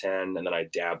 5 to 10. And then I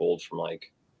dabbled from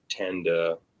like 10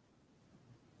 to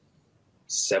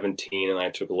 17. And I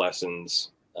took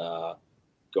lessons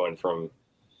going from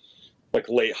like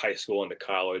late high school into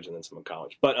college and then some in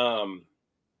college. But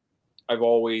I've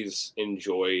always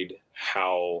enjoyed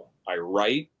how I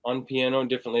write on piano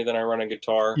differently than I write on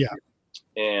guitar. Yeah.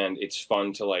 And it's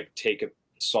fun to like take a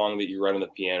song that you write on the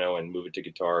piano and move it to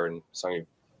guitar, and a song you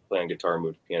play on guitar and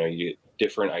move to piano. You get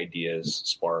different ideas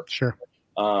spark. Sure.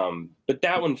 But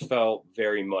that one felt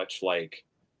very much like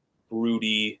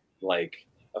broody, like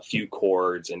a few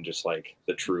chords and just like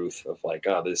the truth of like,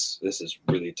 oh, this is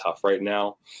really tough right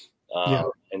now.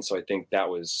 And so I think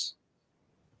it's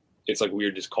like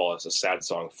weird to just call us a sad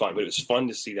song fun, but it was fun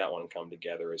to see that one come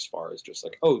together as far as just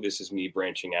like, oh, this is me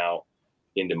branching out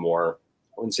into more,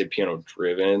 I wouldn't say piano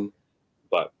driven,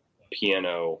 but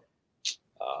piano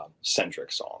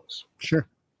centric songs. Sure.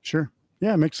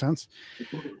 Yeah, it makes sense.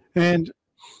 And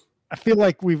I feel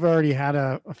like we've already had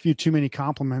a few too many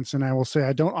compliments, and I will say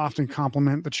I don't often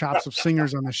compliment the chops of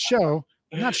singers on the show.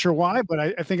 I'm not sure why, but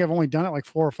I think I've only done it like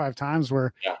 4 or 5 times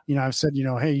where, I've said,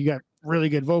 hey, you got really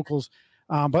good vocals.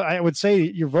 But I would say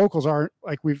your vocals are,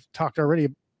 like we've talked already,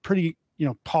 pretty,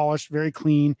 polished, very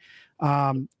clean.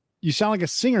 You sound like a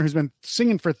singer who's been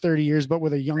singing for 30 years, but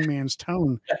with a young man's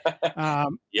tone.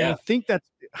 And I think that's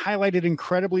highlighted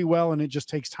incredibly well. And it just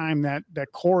takes time. That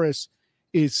chorus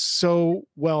is so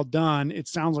well done. It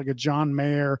sounds like a John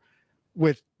Mayer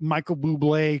with Michael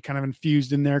Bublé kind of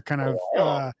infused in there, kind of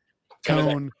tone. Kind of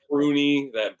that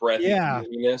croony, that breathy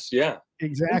crooniness. Yeah,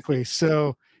 exactly.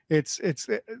 So it's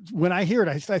when I hear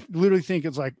it, I literally think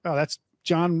it's like, oh, that's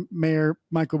John Mayer,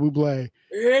 Michael Bublé.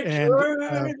 If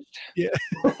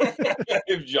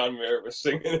John Mayer was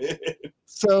singing it.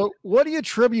 So what do you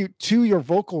attribute to your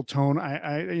vocal tone?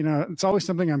 I it's always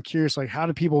something I'm curious, like how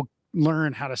do people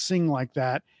learn how to sing like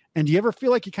that? And do you ever feel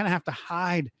like you kind of have to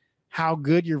hide how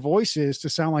good your voice is to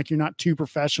sound like you're not too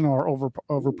professional or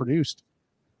overproduced?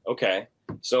 Okay.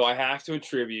 So I have to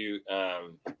attribute,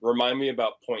 remind me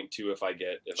about point 2 if I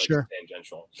get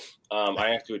tangential. I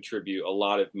have to attribute a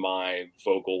lot of my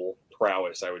vocal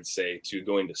prowess, I would say, to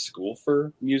going to school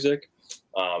for music.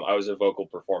 I was a vocal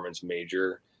performance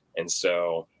major. And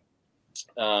so,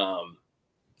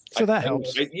 that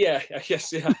helps. I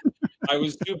guess. I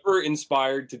was super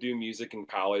inspired to do music in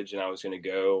college, and I was going to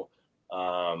go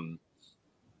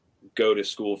go to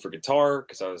school for guitar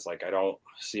because I was like, I don't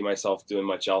see myself doing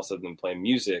much else other than playing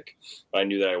music. But I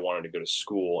knew that I wanted to go to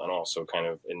school and also kind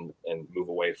of and move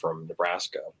away from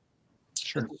Nebraska.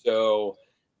 Sure. So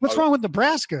what's wrong with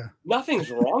Nebraska? Nothing's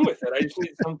wrong with it. I just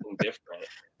needed something different.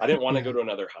 I didn't want to go to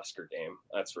another Husker game.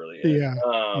 That's really it.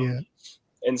 Yeah.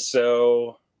 And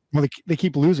so, well, they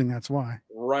keep losing. That's why.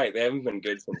 Right. They haven't been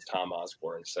good since Tom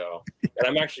Osborne. So, and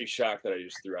I'm actually shocked that I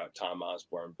just threw out Tom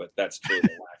Osborne, but that's truly the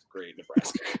last great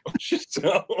Nebraska coach.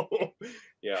 So,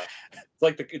 yeah,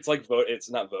 it's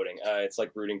not voting. It's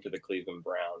like rooting for the Cleveland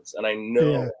Browns. And I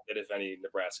know that if any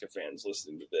Nebraska fans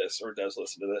listening to this or does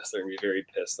listen to this, they're gonna be very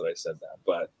pissed that I said that.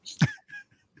 But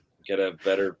get a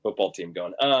better football team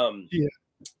going.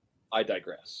 I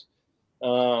digress.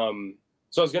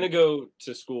 So I was going to go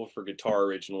to school for guitar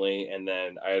originally, and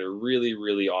then I had a really,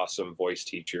 really awesome voice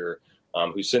teacher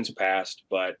who's since passed,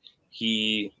 but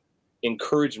he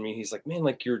encouraged me. He's like, man,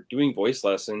 like you're doing voice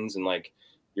lessons and like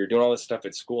you're doing all this stuff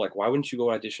at school. Like, why wouldn't you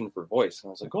go audition for voice? And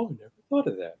I was like, oh, I never thought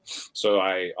of that. So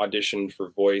I auditioned for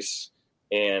voice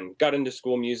and got into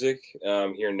school music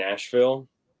here in Nashville.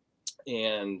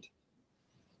 And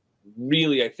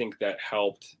really, I think that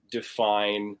helped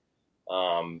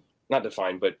not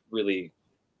define, but really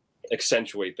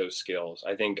accentuate those skills.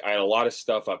 I think I had a lot of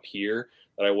stuff up here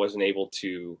that I wasn't able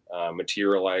to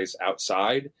materialize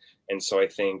outside. And so I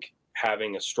think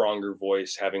having a stronger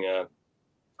voice, having an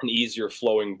easier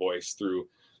flowing voice through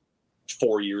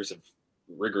 4 years of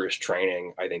rigorous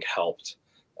training, I think helped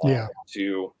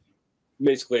to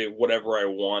basically whatever I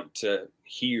want to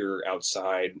hear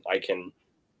outside, I can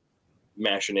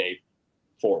machinate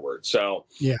forward. So,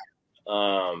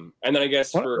 and then I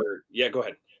guess go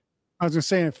ahead. I was gonna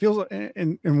say, it feels,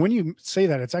 and when you say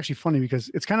that, it's actually funny because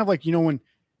it's kind of like, when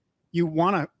you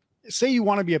want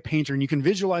to be a painter and you can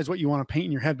visualize what you want to paint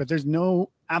in your head, but there's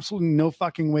absolutely no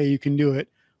fucking way you can do it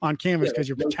on canvas because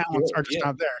your talents are just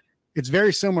not there. It's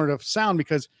very similar to sound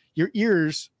because your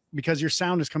ears, because your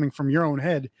sound is coming from your own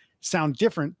head, sound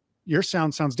different. Your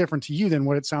sound sounds different to you than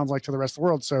what it sounds like to the rest of the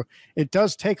world. So it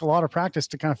does take a lot of practice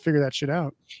to kind of figure that shit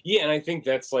out. Yeah. And I think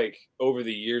that's like over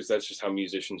the years, that's just how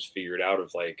musicians figured out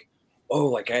of like, oh,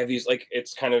 like I have these, like,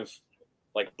 it's kind of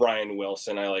like Brian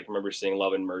Wilson. I like remember seeing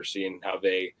Love and Mercy and how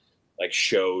they like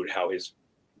showed how his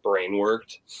brain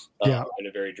worked in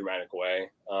a very dramatic way.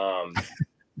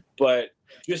 But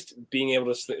just being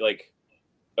able to like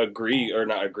agree or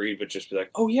not agree, but just be like,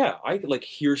 oh yeah, I like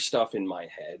hear stuff in my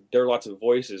head. There are lots of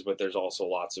voices, but there's also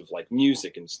lots of like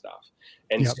music and stuff.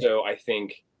 And so I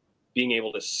think being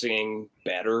able to sing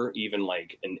better, even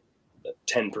like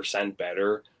 10%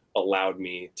 better, allowed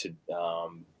me to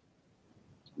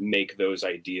make those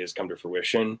ideas come to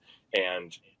fruition,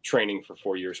 and training for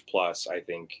 4 years plus, I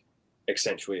think,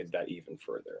 accentuated that even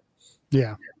further.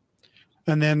 Yeah.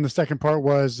 And then the second part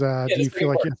was, do you feel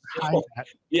like you have to hide that?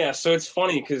 Yeah. So it's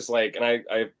funny because like,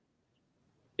 and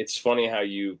it's funny how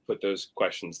you put those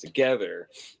questions together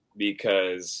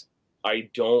because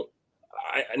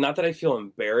not that I feel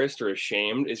embarrassed or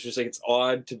ashamed. It's just like, it's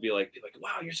odd to be like,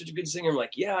 wow, you're such a good singer. I'm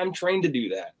like, yeah, I'm trained to do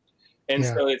that. And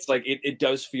so it's like, it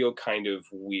does feel kind of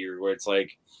weird where it's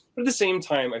like, but at the same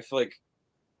time, I feel like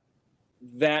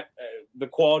that the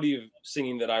quality of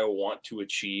singing that I want to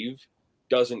achieve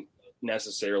doesn't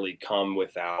necessarily come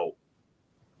without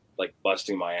like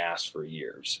busting my ass for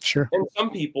years. Sure. And some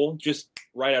people just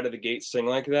right out of the gate sing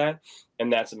like that.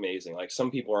 And that's amazing. Like some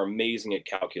people are amazing at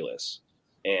calculus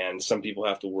and some people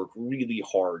have to work really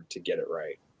hard to get it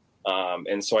right.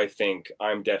 And so I think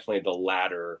I'm definitely the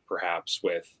latter, perhaps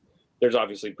there's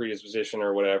obviously predisposition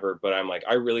or whatever, but I'm like,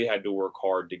 I really had to work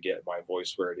hard to get my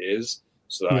voice where it is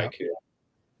so that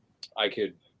I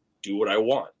could do what I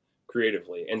want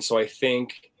creatively. And so I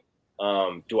think,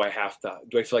 do I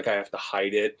feel like I have to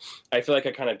hide it? I feel like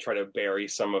I kind of try to bury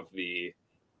some of the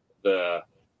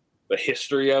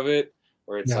history of it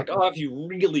where it's like, oh, if you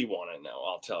really want to know,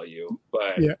 I'll tell you.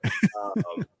 But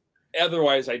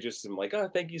otherwise I just am like, oh,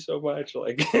 thank you so much.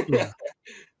 Like,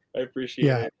 I appreciate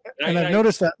it. And I've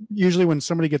noticed that usually when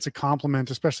somebody gets a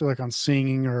compliment, especially like on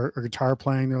singing or guitar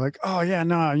playing, they're like, oh yeah,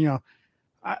 no,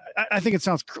 I think it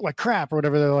sounds like crap or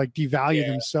whatever. They're like devalue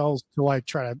themselves to like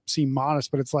try to seem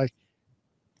modest, but it's like,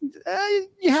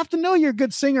 you have to know you're a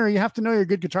good singer. You have to know you're a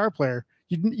good guitar player.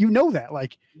 You know that,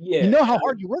 like, you know how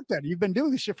hard you worked at it. You've been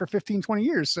doing this shit for 15, 20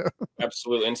 years. So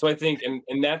absolutely. And so I think,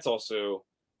 and that's also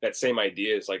that same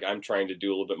idea is like, I'm trying to do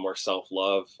a little bit more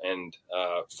self-love and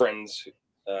friends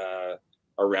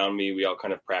around me, we all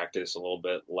kind of practice a little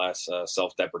bit less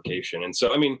self-deprecation. And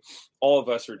so, I mean, all of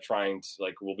us are trying to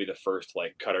like, we'll be the first to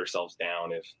like cut ourselves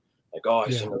down if like, oh, I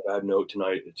sang a bad note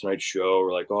tonight's show,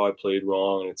 or like, oh, I played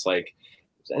wrong. And it's like,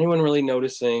 is anyone really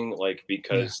noticing? Like,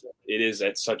 because it is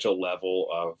at such a level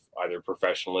of either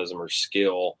professionalism or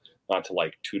skill, not to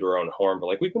like toot our own horn, but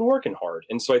like we've been working hard.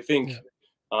 And so I think,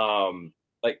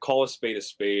 like call a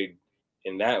spade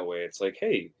in that way. It's like,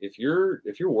 hey, if you're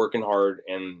working hard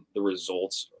and the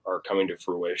results are coming to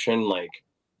fruition, like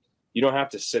you don't have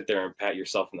to sit there and pat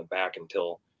yourself in the back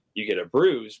until you get a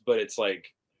bruise, but it's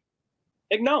like,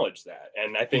 acknowledge that.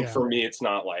 And I think for me, it's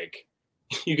not like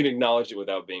you can acknowledge it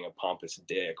without being a pompous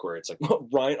dick where it's like, well,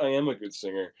 Ryan, I am a good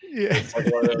singer. Yeah. It's like,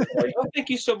 like, oh, thank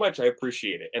you so much. I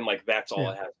appreciate it. And like, that's all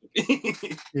it has to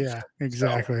be. Yeah,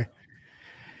 exactly. So.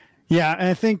 Yeah. And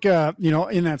I think,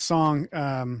 in that song,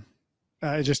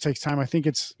 it just takes time. I think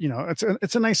it's,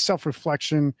 it's a nice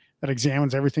self-reflection that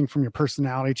examines everything from your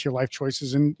personality to your life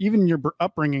choices and even your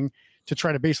upbringing to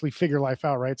try to basically figure life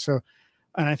out. Right. So,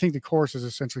 and I think the chorus is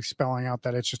essentially spelling out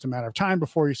that it's just a matter of time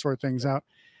before you sort things out.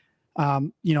 I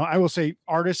will say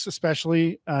artists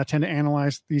especially tend to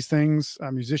analyze these things,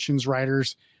 musicians,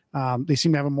 writers. They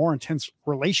seem to have a more intense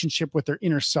relationship with their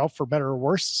inner self, for better or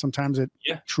worse. Sometimes it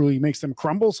truly makes them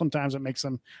crumble. Sometimes it makes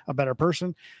them a better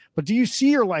person. But do you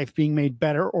see your life being made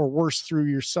better or worse through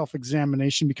your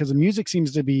self-examination? Because the music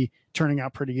seems to be turning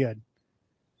out pretty good.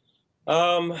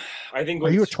 I think. Are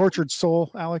you a tortured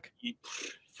soul, Alec?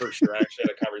 For sure. I actually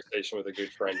had a conversation with a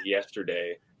good friend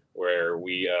yesterday where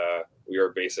we are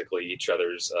basically each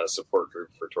other's support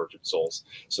group for tortured souls.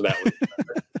 So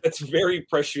that's very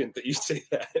prescient that you say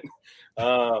that.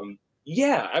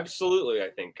 Yeah, absolutely. I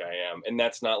think I am. And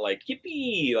that's not like,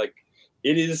 yippee, like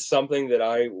it is something that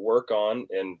I work on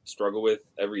and struggle with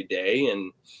every day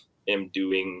and am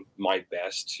doing my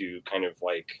best to kind of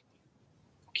like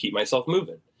keep myself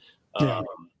moving. I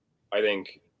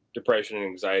think depression and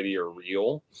anxiety are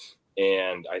real.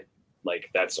 And I like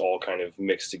that's all kind of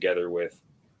mixed together with,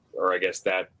 or I guess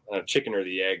that chicken or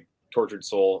the egg, tortured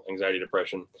soul, anxiety,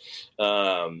 depression.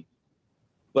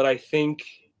 But I think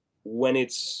when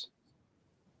it's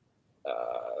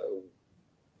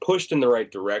pushed in the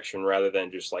right direction rather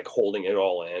than just like holding it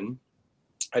all in,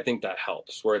 I think that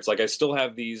helps. Where it's like I still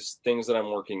have these things that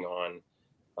I'm working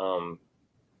on.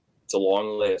 It's a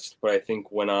long list, but I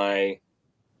think when I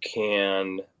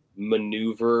can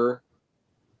maneuver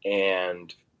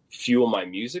and fuel my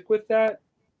music with that,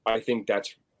 I think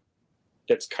that's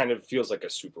kind of feels like a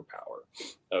superpower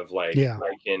of like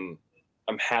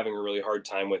I'm having a really hard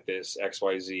time with this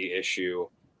XYZ issue.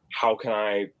 How can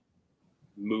I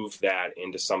move that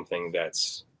into something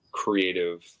that's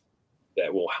creative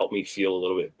that will help me feel a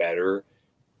little bit better,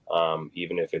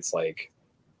 even if it's like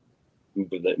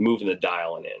moving the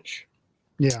dial an inch.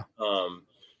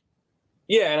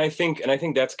 And I think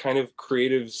that's kind of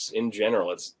creatives in general.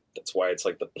 That's why it's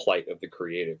like the plight of the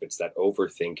creative. It's that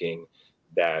overthinking,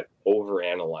 that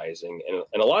overanalyzing.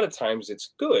 And a lot of times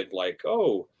it's good. Like,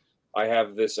 oh, I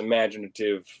have this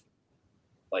imaginative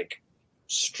like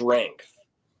strength,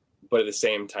 but at the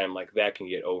same time, like that can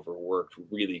get overworked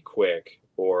really quick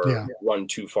or run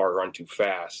too far, run too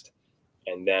fast.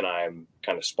 And then I'm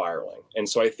kind of spiraling. And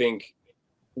so I think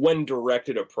when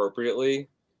directed appropriately,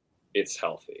 it's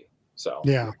healthy. So,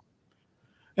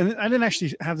 And I didn't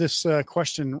actually have this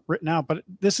question written out, but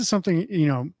this is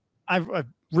something, I've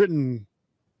written,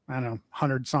 I don't know,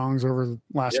 100 songs over the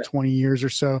last 20 years or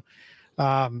so,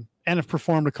 and have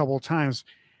performed a couple of times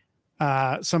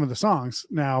some of the songs.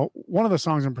 Now, one of the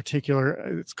songs in particular,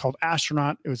 it's called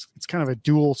Astronaut. It's kind of a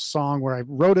dual song where I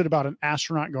wrote it about an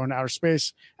astronaut going to outer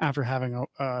space after having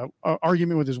a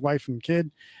argument with his wife and kid.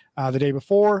 The day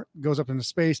before, goes up into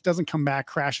space, doesn't come back,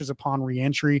 crashes upon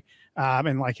reentry,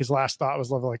 and like his last thought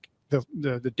was like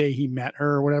the day he met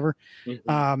her or whatever.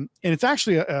 And it's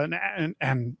actually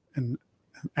an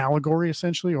allegory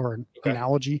essentially, or an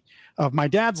analogy of my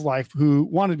dad's life, who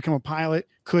wanted to become a pilot,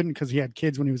 couldn't because he had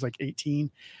kids when he was like 18.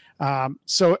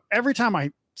 So every time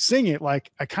I sing it,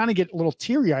 like I kind of get a little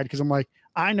teary-eyed because I'm like,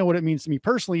 I know what it means to me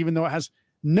personally, even though it has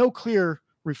no clear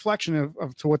reflection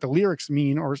of to what the lyrics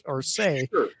mean or say.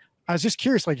 Sure. I was just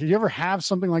curious, like, did you ever have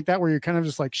something like that where you're kind of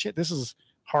just like, shit, this is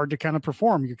hard to kind of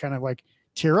perform? You kind of like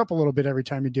tear up a little bit every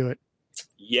time you do it.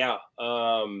 Yeah.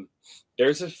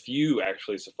 There's a few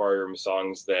actually Safari Room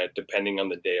songs that, depending on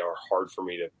the day, are hard for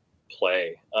me to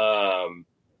play.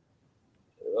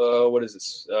 What is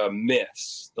this?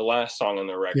 Myths, the last song on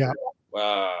the record.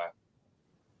 I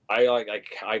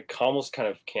almost kind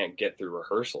of can't get through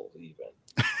rehearsals even.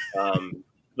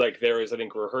 Like there was, I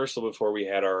think, rehearsal before we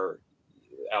had our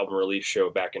album release show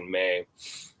back in May.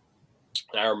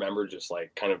 And I remember just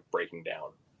like kind of breaking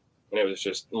down, and it was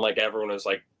just like everyone was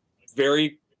like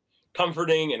very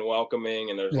comforting and welcoming,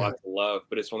 and there's lots of love.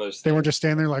 But it's one of those things. They weren't just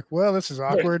standing there like, well, this is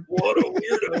awkward. Like, what a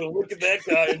weirdo! Look at that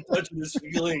guy and touching his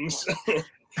feelings.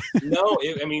 No,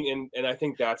 I mean, and I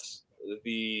think that's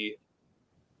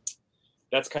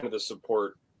kind of the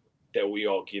support that we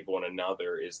all give one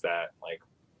another, is that like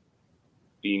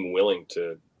being willing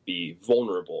to be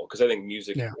vulnerable, because I think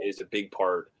music is a big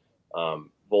part,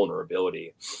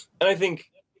 vulnerability. And I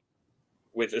think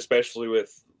especially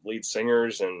with lead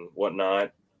singers and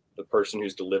whatnot, the person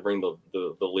who's delivering the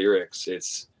lyrics, it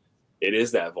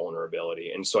is that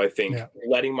vulnerability. And so I think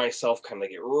letting myself kind of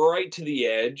get right to the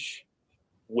edge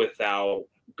without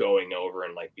going over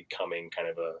and like becoming kind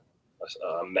of a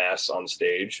mess on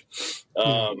stage.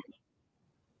 But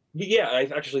yeah, I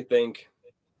actually think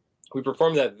we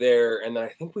performed that there, and then I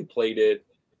think we played it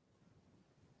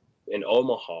in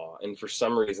Omaha, and for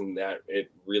some reason that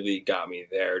it really got me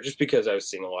there, just because I was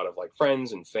seeing a lot of like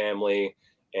friends and family,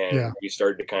 and we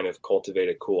started to kind of cultivate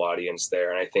a cool audience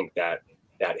there, and I think that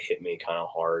hit me kind of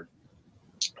hard.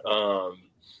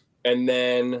 And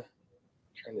then I'm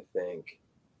trying to think,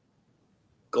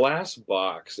 Glass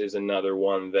Box is another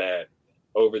one that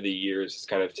over the years has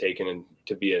kind of taken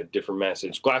to be a different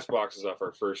message. Glass Box is off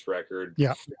our first record.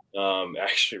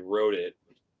 Actually wrote it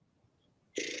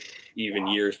even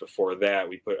years before that.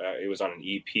 We put it was on an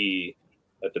EP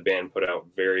that the band put out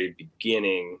very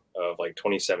beginning of like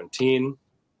 2017,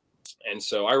 and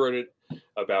so I wrote it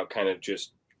about kind of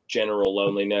just general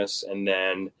loneliness. And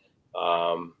then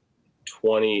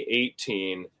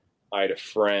 2018, I had a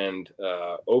friend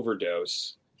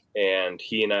overdose, and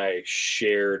he and I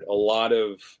shared a lot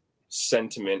of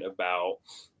sentiment about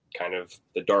kind of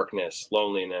the darkness,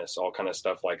 loneliness, all kind of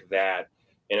stuff like that.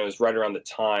 And it was right around the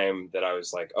time that I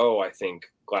was like, oh, I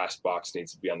think Glass Box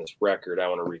needs to be on this record. I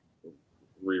want to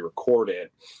re-record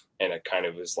it. And it kind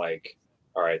of was like,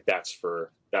 all right, that's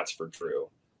for Drew.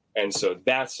 And so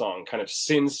that song kind of,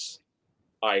 since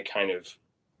I kind of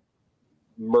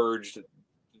merged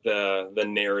the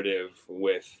narrative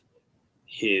with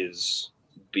his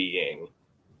being,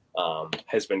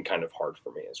 has been kind of hard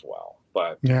for me as well.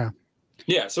 But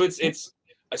so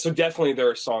so definitely there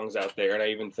are songs out there, and I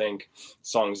even think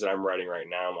songs that I'm writing right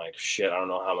now, I'm like, shit, I don't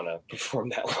know how I'm gonna perform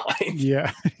that live.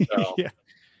 So.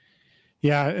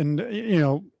 And you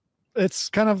know, it's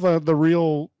kind of the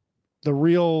real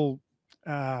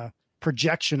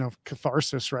projection of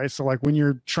catharsis, right? So like when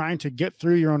you're trying to get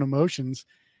through your own emotions,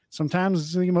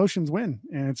 sometimes the emotions win,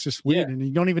 and it's just weird, and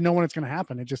you don't even know when it's going to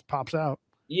happen. It just pops out.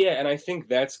 Yeah, and I think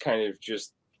that's kind of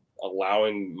just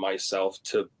allowing myself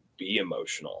to be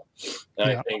emotional.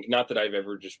 And I think, not that I've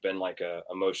ever just been like a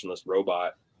emotionless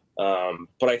robot,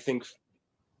 but I think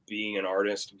being an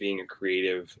artist, being a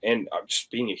creative, and just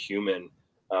being a human,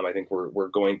 I think we're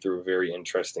going through a very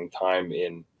interesting time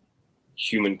in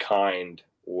humankind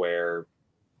where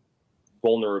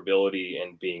vulnerability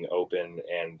and being open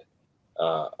and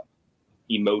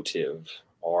emotive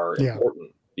are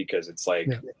important, because it's like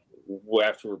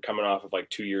after we're coming off of like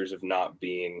 2 years of not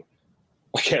being,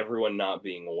 like everyone not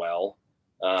being well,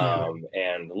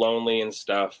 and lonely and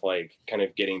stuff, like kind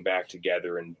of getting back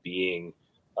together and being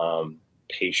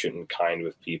patient and kind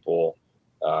with people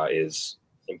is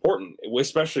important,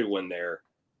 especially when they're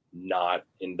not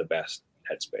in the best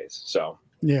headspace. So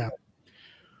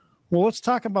well, let's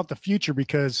talk about the future,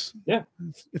 because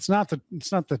it's not the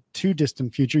too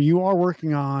distant future. You are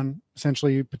working on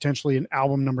essentially potentially an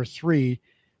album number 3.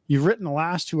 You've written the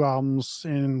last 2 albums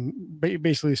in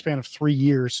basically a span of 3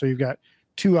 years. So you've got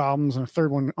 2 albums and a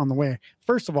third one on the way.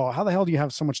 First of all, how the hell do you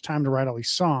have so much time to write all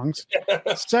these songs?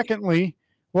 Secondly,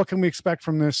 what can we expect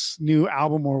from this new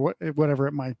album, or whatever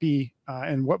it might be,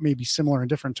 and what may be similar and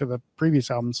different to the previous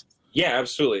albums? Yeah,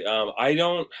 absolutely.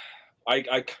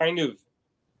 I kind of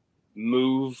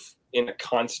move in a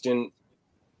constant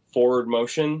forward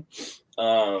motion.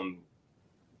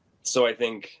 So I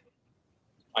think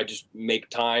I just make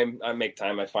time. I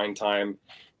find time.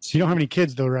 You don't have any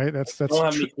kids though, right? I don't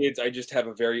have any kids. I just have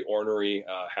a very ornery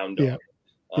hound dog.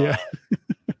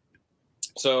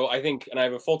 So I think, and I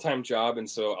have a full-time job, and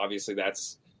so obviously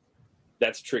that's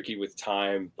tricky with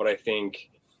time. But I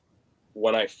think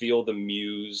when I feel the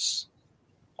muse,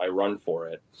 I run for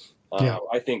it.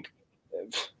 I think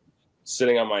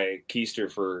sitting on my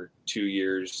keister for 2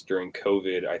 years during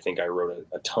COVID, I think I wrote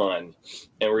a ton,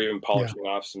 and we're even polishing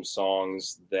off some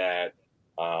songs that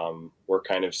were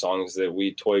kind of songs that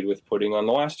we toyed with putting on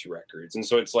the last 2 records. And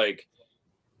so it's like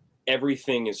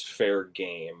everything is fair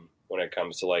game when it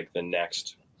comes to like the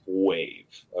next wave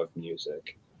of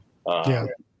music. I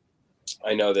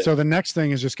know that. So the next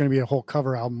thing is just going to be a whole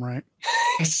cover album, right?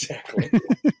 Exactly.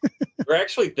 We're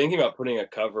actually thinking about putting a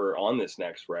cover on this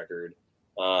next record.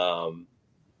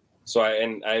 So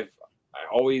I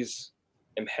always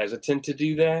am hesitant to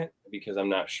do that because I'm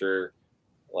not sure,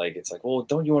 like, it's like, well,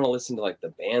 don't you want to listen to like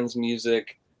the band's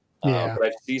music? Yeah. But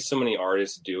I see so many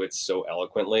artists do it so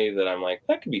eloquently that I'm like,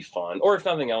 that could be fun. Or if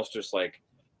nothing else, just like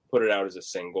put it out as a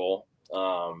single.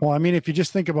 Well, I mean, if you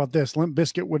just think about this, Limp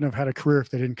Bizkit wouldn't have had a career if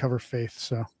they didn't cover Faith.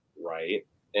 So right.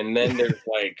 And then there's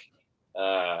like,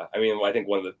 I mean, I think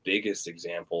one of the biggest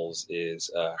examples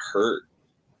is Hurt,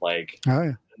 like oh,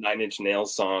 yeah. 9 Inch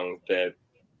Nails song that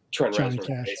Trent Johnny Reznor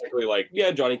Cash. basically like,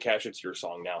 yeah, Johnny Cash, it's your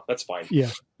song now. That's fine.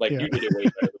 Yeah. Like Yeah. you did it way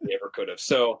better than we ever could have.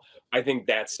 So I think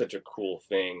that's such a cool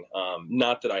thing.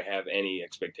 Not that I have any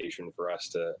expectation for us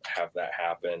to have that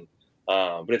happen.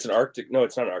 But it's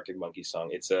it's not an Arctic Monkey song.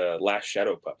 It's a Last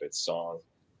Shadow Puppets song.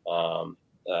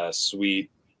 Sweet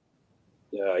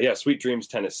Dreams,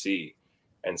 Tennessee.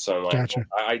 And so I'm like, Gotcha.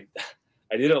 I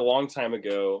did it a long time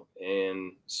ago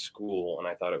in school, and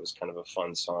I thought it was kind of a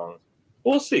fun song.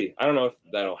 We'll see. I don't know if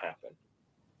that'll happen.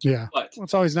 Yeah. But Well,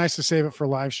 it's always nice to save it for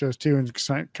live shows too, and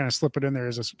kind of slip it in there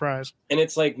as a surprise. and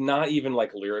it's like not even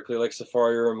like lyrically like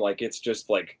Safari Room. Like it's just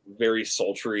like very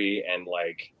sultry and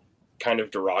like kind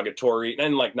of derogatory,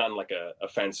 and like not in like a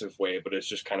offensive way, but it's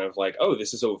just kind of like, oh,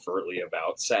 this is overtly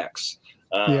about sex.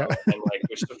 Yeah. And like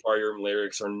which Safari Room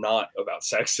lyrics are not about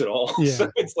sex at all. Yeah.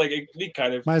 So it's like it could be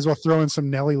kind of Might as well throw in some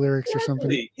Nelly lyrics or something.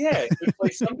 Yeah, it's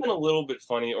like something a little bit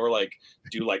funny, or like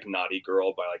do like Naughty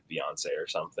Girl by like Beyonce or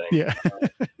something. Yeah.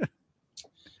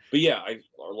 But yeah, I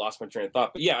lost my train of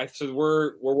thought. But yeah, so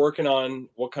we're working on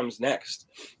what comes next.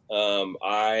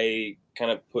 I kind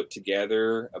of put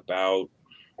together about,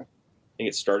 I think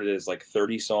it started as like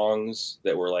 30 songs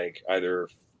that were like either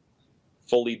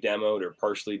fully demoed or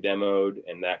partially demoed,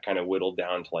 and that kind of whittled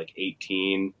down to like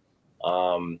 18.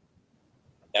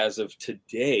 As of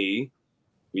today,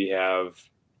 we have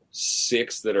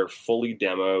 6 that are fully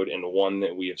demoed and 1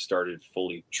 that we have started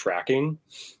fully tracking.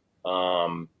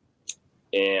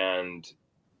 And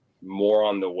more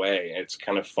on the way. It's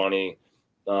kind of funny.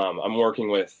 I'm working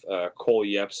with Cole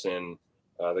Yepsen,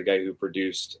 the guy who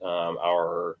produced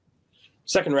our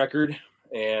second record,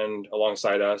 and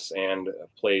alongside us, and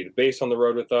played bass on the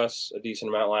road with us a decent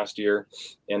amount last year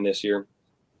and this year.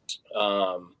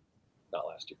 Not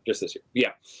last year, just this year.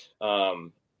 Yeah.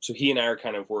 So he and I are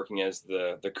kind of working as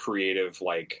the creative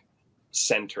like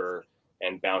center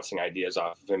and bouncing ideas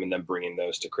off of him, and then bringing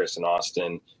those to Chris and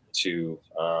Austin to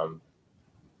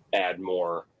add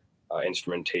more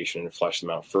instrumentation and flesh them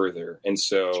out further. And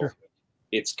so Sure.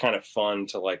 It's kind of fun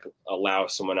to like allow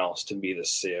someone else to be the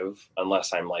sieve,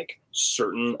 unless I'm like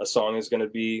certain a song is going to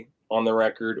be on the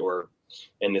record or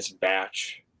in this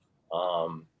batch.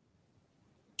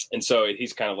 And so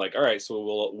he's kind of like, all right, so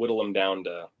we'll whittle them down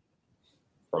to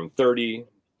from 30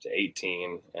 to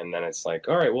 18. And then it's like,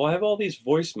 all right, well, I have all these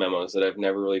voice memos that I've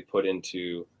never really put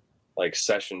into like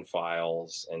session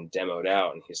files and demoed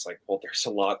out. And he's like, well, there's a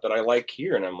lot that I like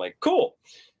here. And I'm like, cool.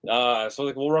 So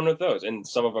like, we'll run with those. And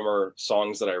some of them are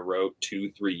songs that I wrote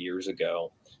 2-3 years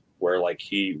ago, where like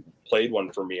he played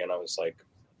one for me and I was like,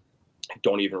 I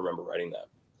don't even remember writing that.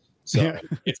 So Yeah.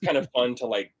 It's kind of fun to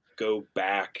like go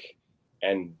back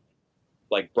and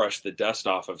like brush the dust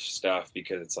off of stuff,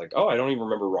 because it's like, oh, I don't even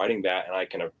remember writing that. And I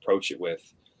can approach it with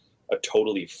a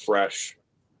totally fresh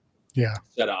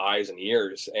set of eyes and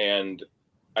ears. And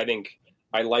I think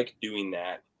I like doing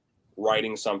that,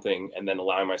 writing something and then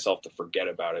allowing myself to forget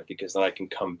about it, because then I can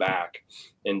come back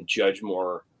and judge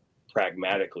more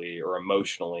pragmatically or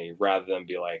emotionally, rather than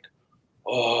be like,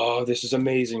 oh, this is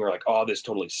amazing, or like, oh, this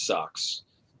totally sucks.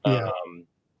 Yeah.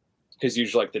 Because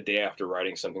usually like the day after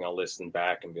writing something, I'll listen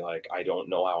back and be like, I don't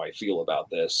know how I feel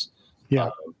about this. Yeah.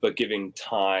 But giving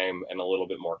time and a little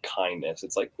bit more kindness,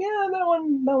 it's like, yeah, that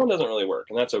one doesn't really work,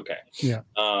 and that's okay. Yeah.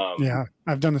 Yeah.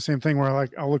 I've done the same thing where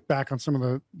like I'll look back on some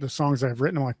of the songs I've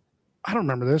written. I'm like, I don't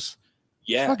remember this.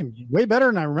 Yeah. It's fucking way better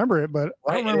than I remember it, but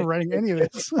I don't remember writing any of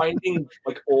It's this. finding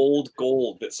like old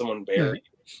gold that someone buried,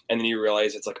 and then you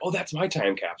realize it's like, oh, that's my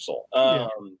time capsule. Yeah.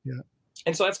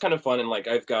 And so that's kind of fun. And like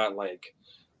I've got like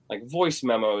voice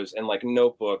memos and like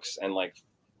notebooks and like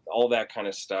all that kind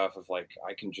of stuff of like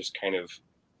I can just kind of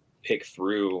pick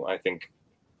through. I think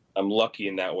I'm lucky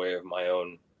in that way of my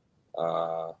own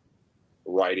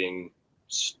writing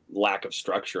lack of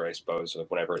structure, I suppose,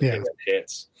 whenever it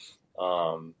hits.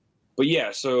 But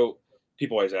yeah, so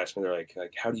people always ask me, they're like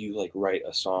how do you like write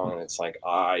a song? And it's like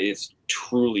it's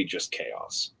truly just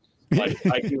chaos. Like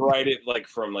I can write it like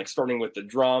from like starting with the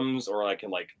drums, or I can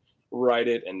like write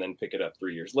it and then pick it up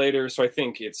 3 years later. So I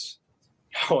think it's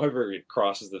however it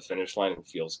crosses the finish line and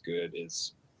feels good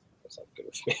is like good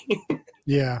with me.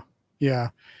 Yeah.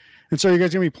 And so are you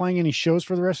guys going to be playing any shows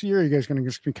for the rest of the year? Or are you guys going to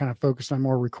just be kind of focused on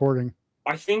more recording?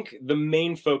 I think the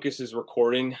main focus is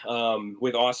recording.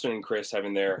 With Austin and Chris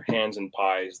having their hands in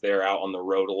pies, they're out on the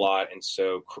road a lot. And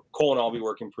so Cole and I'll be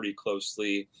working pretty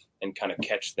closely and kind of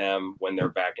catch them when they're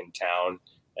back in town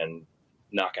and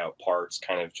knock out parts,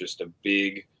 kind of just a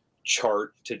big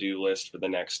chart to-do list for the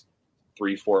next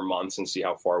 3-4 months and see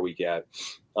how far we get.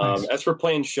 Nice. As for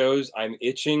playing shows, I'm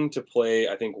itching to play,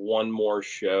 I think, one more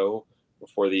show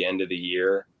before the end of the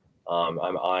year.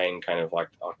 I'm eyeing kind of like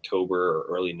October or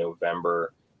early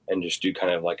November and just do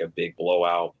kind of like a big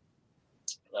blowout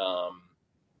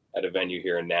at a venue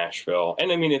here in Nashville.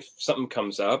 And I mean, if something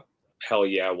comes up, hell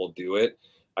yeah, we'll do it.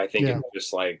 I think it's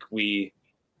just like we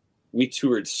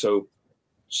toured so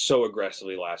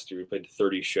aggressively last year. We played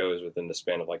 30 shows within the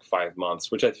span of like 5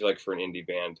 months, which I feel like for an indie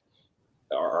band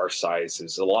our size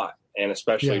is a lot. And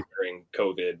especially during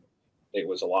COVID, it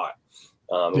was a lot.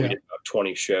 We did about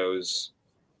 20 shows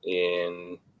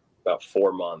in about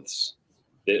 4 months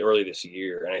early this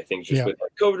year. And I think just with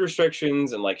like COVID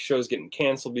restrictions and like shows getting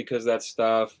canceled because of that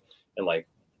stuff. And like,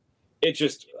 it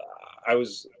just, I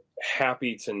was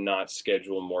happy to not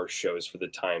schedule more shows for the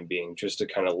time being, just to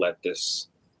kind of let this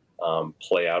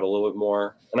play out a little bit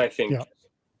more. And I think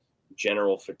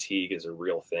general fatigue is a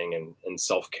real thing, and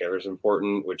self-care is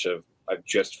important, which I've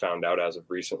just found out as of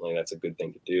recently, that's a good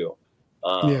thing to do.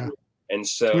 And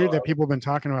so it's weird that people have been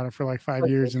talking about it for like 5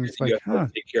 years, and it's like,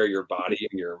 take care of your body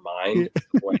and your mind.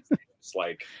 It's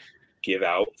like give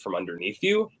out from underneath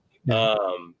you.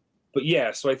 But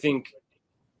yeah, so I think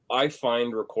I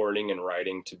find recording and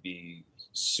writing to be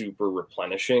super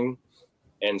replenishing.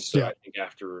 And so I think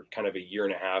after kind of a year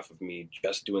and a half of me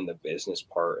just doing the business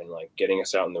part and like getting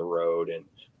us out on the road and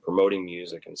promoting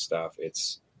music and stuff,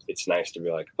 it's nice to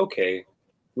be like, okay,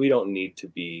 we don't need to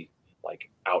be like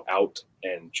out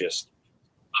and just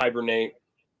hibernate,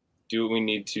 do what we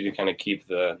need to kind of keep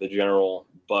the general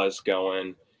buzz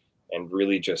going and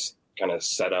really just kind of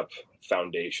set up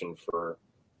foundation for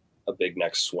a big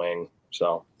next swing.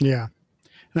 So yeah.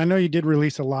 And I know you did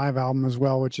release a live album as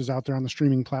well, which is out there on the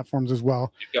streaming platforms as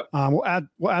well. Yep.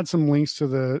 We'll add some links to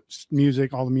the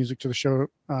music, all the music to the show,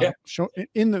 show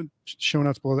in the show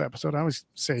notes below the episode. I always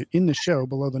say in the show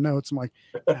below the notes. I'm like,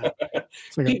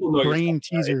 it's like people a brain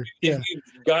teaser. If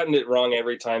you've gotten it wrong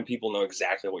every time, people know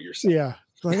exactly what you're saying. Yeah.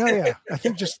 Like, oh yeah,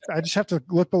 I just have to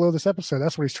look below this episode.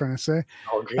 That's what he's trying to say.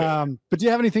 Okay. But do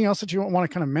you have anything else that you want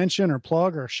to kind of mention or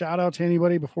plug or shout out to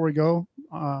anybody before we go?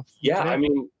 Today? I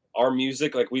mean, our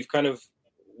music, like we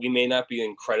may not be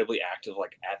incredibly active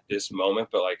like at this moment,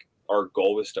 but like our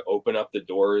goal is to open up the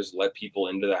doors, let people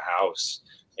into the house.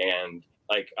 And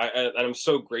like, I'm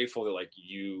so grateful that like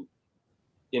you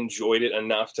enjoyed it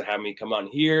enough to have me come on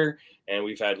here. And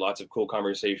we've had lots of cool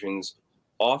conversations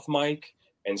off mic.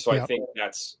 And so I think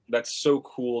that's so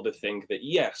cool to think that,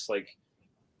 yes, like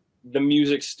the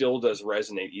music still does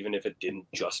resonate, even if it didn't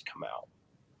just come out.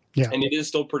 Yeah. And it is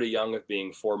still pretty young of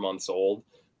being 4 months old.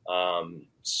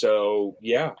 So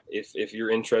yeah, if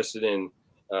you're interested in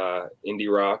indie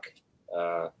rock,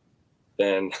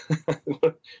 then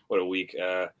what a week.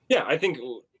 Yeah, I think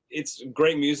it's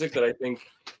great music that I think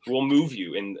will move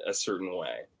you in a certain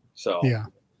way. So yeah,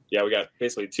 we got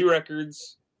basically 2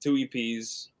 records, 2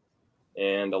 EPs,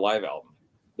 and a live album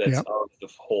that's of the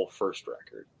whole first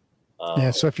record.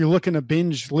 So if you're looking to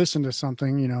binge listen to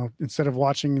something, you know, instead of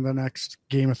watching the next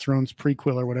Game of Thrones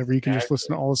prequel or whatever, you can just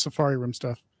listen to all the Safari Room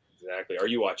stuff. Exactly. Are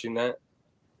you watching that?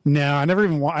 No, I never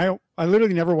even I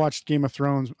literally never watched Game of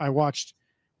Thrones. I watched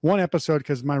one episode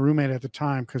because my roommate at the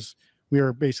time, because we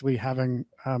were basically having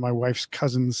my wife's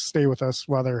cousins stay with us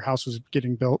while their house was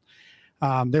getting built.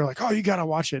 They were like, oh, you got to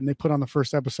watch it. And they put on the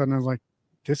first episode and I was like,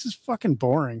 this is fucking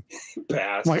boring.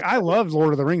 Like, I love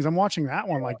Lord of the Rings. I'm watching that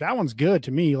one. Like, that one's good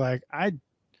to me. Like, I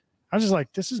was just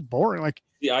like, this is boring. Like,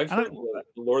 I've heard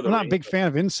Lord of the I'm not a big fan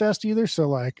of incest either. So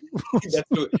like,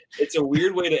 it's a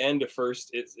weird way to end a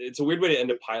first. It's a weird way to end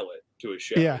a pilot to a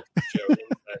show. Yeah.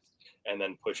 And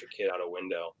then push a kid out a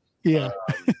window. Yeah.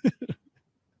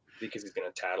 Because he's going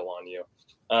to tattle on you.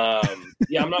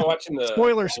 Yeah, I'm not watching the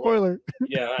spoiler.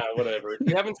 Yeah, whatever. If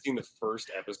you haven't seen the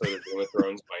first episode of Game of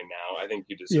Thrones by now, I think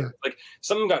you deserve like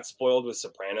something got spoiled with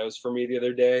Sopranos for me the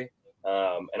other day.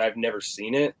 And I've never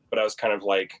seen it, but I was kind of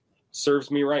like,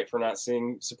 serves me right for not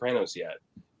seeing Sopranos yet.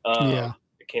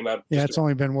 It came out. Yeah, it's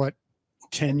only been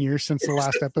 10 years since the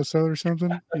last episode or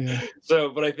something. Yeah. So,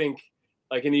 but I think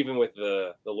like, and even with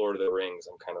the Lord of the Rings,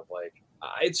 I'm kind of like,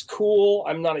 it's cool.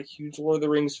 I'm not a huge Lord of the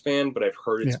Rings fan, but I've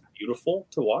heard it's beautiful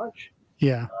to watch.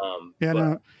 Yeah.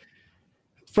 No,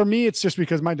 for me, it's just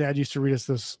because my dad used to read us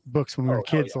those books when we were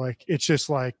kids. Yeah. Like, it's just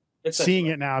like, It's seeing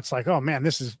it now, it's like, oh man,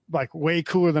 this is like way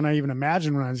cooler than I even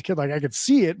imagined when I was a kid. Like I could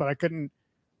see it, but I couldn't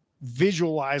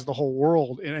visualize the whole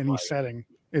world in any setting.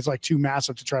 It's like too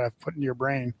massive to try to put into your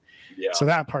brain. Yeah. So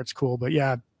that part's cool. But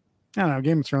yeah, I don't know,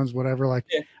 Game of Thrones, whatever. Like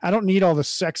I don't need all the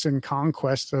sex and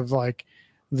conquest of like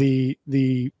the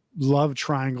love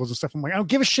triangles and stuff. I'm like, I don't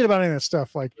give a shit about any of that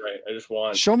stuff. Like, right. I just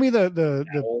want show me the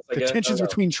tensions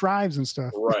between tribes and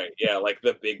stuff. Right. Yeah. Like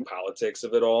the big politics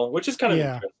of it all, which is kind of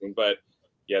interesting, but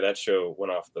yeah, that show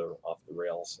went off the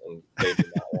rails and they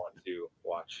did not want to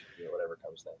watch whatever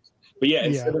comes next. But yeah,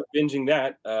 instead of binging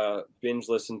that, binge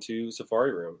listen to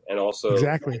Safari Room and also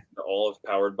all of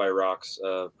Powered by Rock's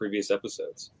previous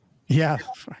episodes. Yeah.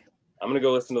 I'm going to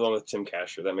go listen to the one with Tim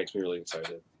Casher. That makes me really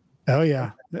excited. Oh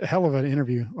yeah. Hell of an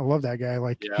interview. I love that guy.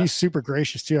 Like he's super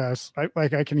gracious too.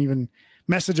 I can even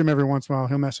message him every once in a while.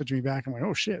 He'll message me back. I'm like,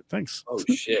 oh shit, thanks. Oh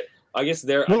shit. I guess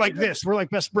we're like this. We're like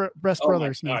best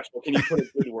brothers now. Well, can you put a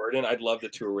good word in? I'd love to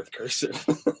tour with Cursive.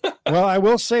 Well, I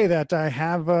will say that I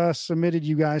have submitted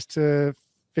you guys to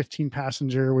 15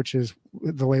 Passenger, which is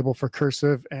the label for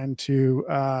Cursive, and to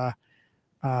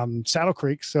Saddle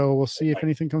Creek. So we'll see if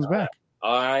anything comes back.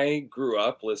 I grew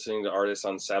up listening to artists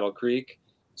on Saddle Creek,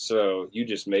 so you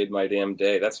just made my damn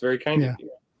day. That's very kind of you.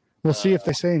 We'll see if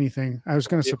they say anything. I was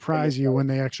going to surprise you when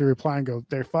they actually reply and go,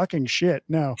 they're fucking shit.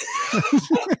 No.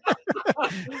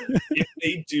 If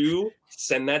they do,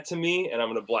 send that to me and I'm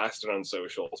going to blast it on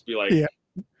socials. Be like,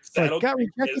 Saddle got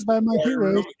rejected by my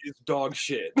hero. Is dog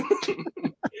shit.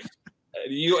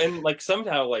 And like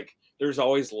somehow like there's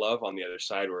always love on the other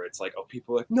side where it's like, oh,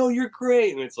 people are like, no, you're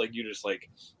great. And it's like, you just like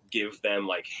give them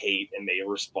like hate and they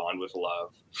respond with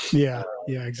love. Yeah.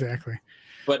 Yeah, exactly.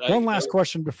 But one last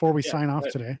question before we sign off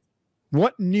today.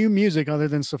 What new music other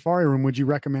than Safari Room would you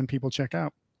recommend people check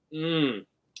out? I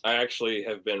actually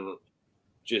have been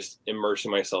just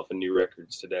immersing myself in new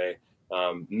records today.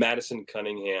 Madison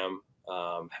Cunningham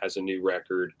has a new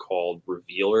record called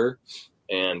Revealer,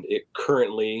 and it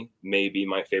currently may be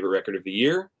my favorite record of the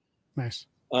year. Nice.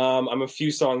 I'm a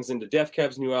few songs into Def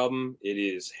Cab's new album. It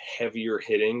is heavier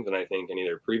hitting than I think any of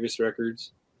their previous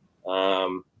records.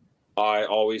 I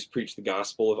always preach the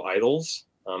gospel of Idols.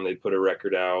 They put a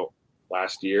record out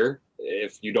last year.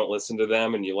 If you don't listen to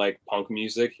them and you like punk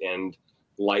music and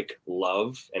like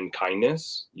love and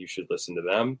kindness, you should listen to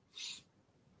them.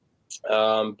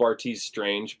 Bartees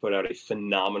Strange put out a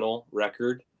phenomenal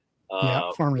record.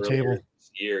 Farm to Table.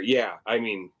 Year. Yeah, I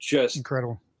mean, just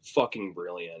incredible. Fucking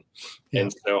brilliant. Yeah.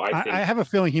 And so I have a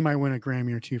feeling he might win a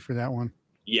Grammy or two for that one.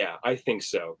 Yeah, I think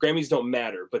so. Grammys don't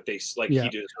matter, but he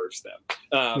deserves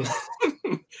them.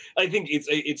 I think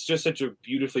it's just such a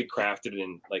beautifully crafted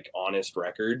and like honest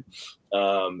record.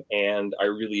 And I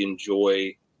really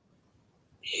enjoy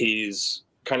his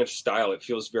kind of style. It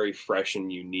feels very fresh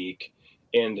and unique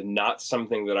and not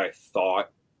something that I thought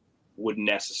would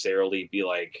necessarily be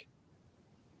like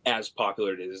as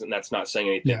popular it is. And that's not saying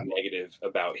anything negative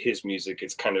about his music.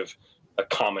 It's kind of a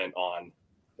comment on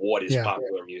what is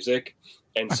popular music.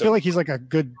 And I feel like he's like a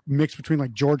good mix between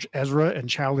like George Ezra and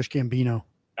Childish Gambino.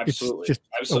 Absolutely. It's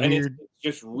absolutely. And it's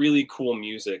just really cool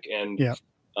music. And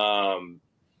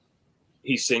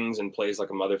he sings and plays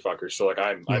like a motherfucker. So like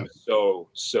I'm so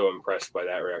impressed by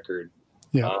that record.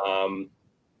 Yeah.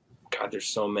 God, there's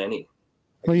so many.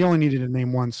 Well, you only needed to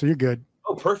name one, so you're good.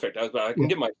 Oh, perfect. I can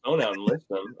get my phone out and list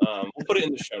them. We'll put it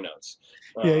in the show notes.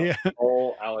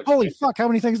 Alex. Holy fuck! How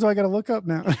many things do I got to look up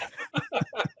now?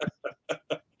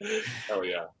 Oh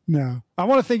yeah. No, I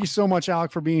want to thank you so much,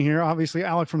 Alec, for being here. Obviously,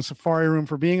 Alec from Safari Room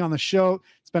for being on the show.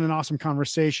 It's been an awesome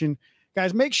conversation,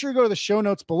 guys. Make sure you go to the show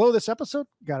notes below this episode.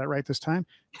 Got it right this time,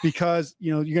 because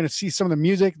you're going to see some of the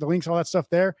music, the links, all that stuff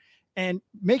there. And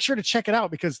make sure to check it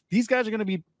out because these guys are going to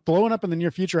be blowing up in the near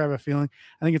future. I have a feeling.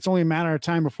 I think it's only a matter of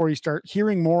time before you start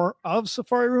hearing more of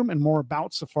Safari Room and more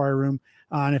about Safari Room.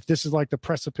 And if this is like the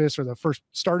precipice or the first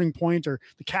starting point or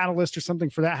the catalyst or something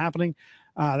for that happening,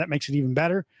 that makes it even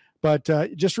better. But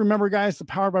just remember, guys, the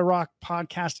Powered by Rock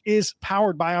podcast is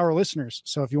powered by our listeners.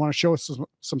 So if you want to show us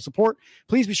some support,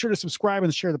 please be sure to subscribe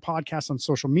and share the podcast on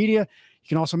social media. You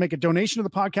can also make a donation to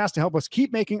the podcast to help us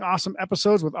keep making awesome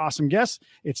episodes with awesome guests.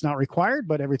 It's not required,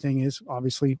 but everything is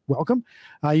obviously welcome.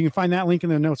 You can find that link in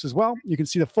the notes as well. You can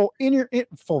see the full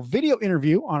video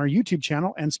interview on our YouTube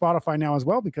channel and Spotify now as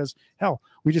well, because hell,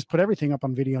 we just put everything up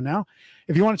on video now.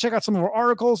 If you want to check out some of our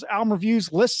articles, album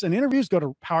reviews, lists, and interviews, go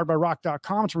to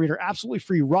poweredbyrock.com to read our absolutely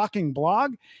free rocking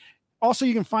blog. Also,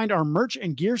 you can find our merch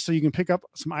and gear so you can pick up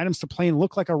some items to play and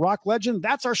look like a rock legend.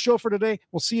 That's our show for today.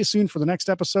 We'll see you soon for the next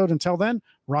episode. Until then,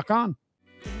 rock on.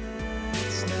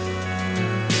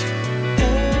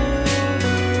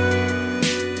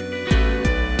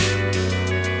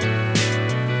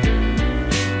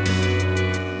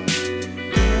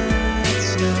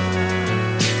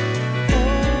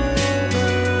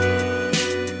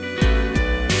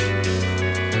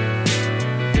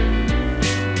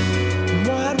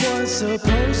 was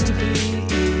supposed to be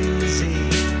easy.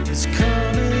 It's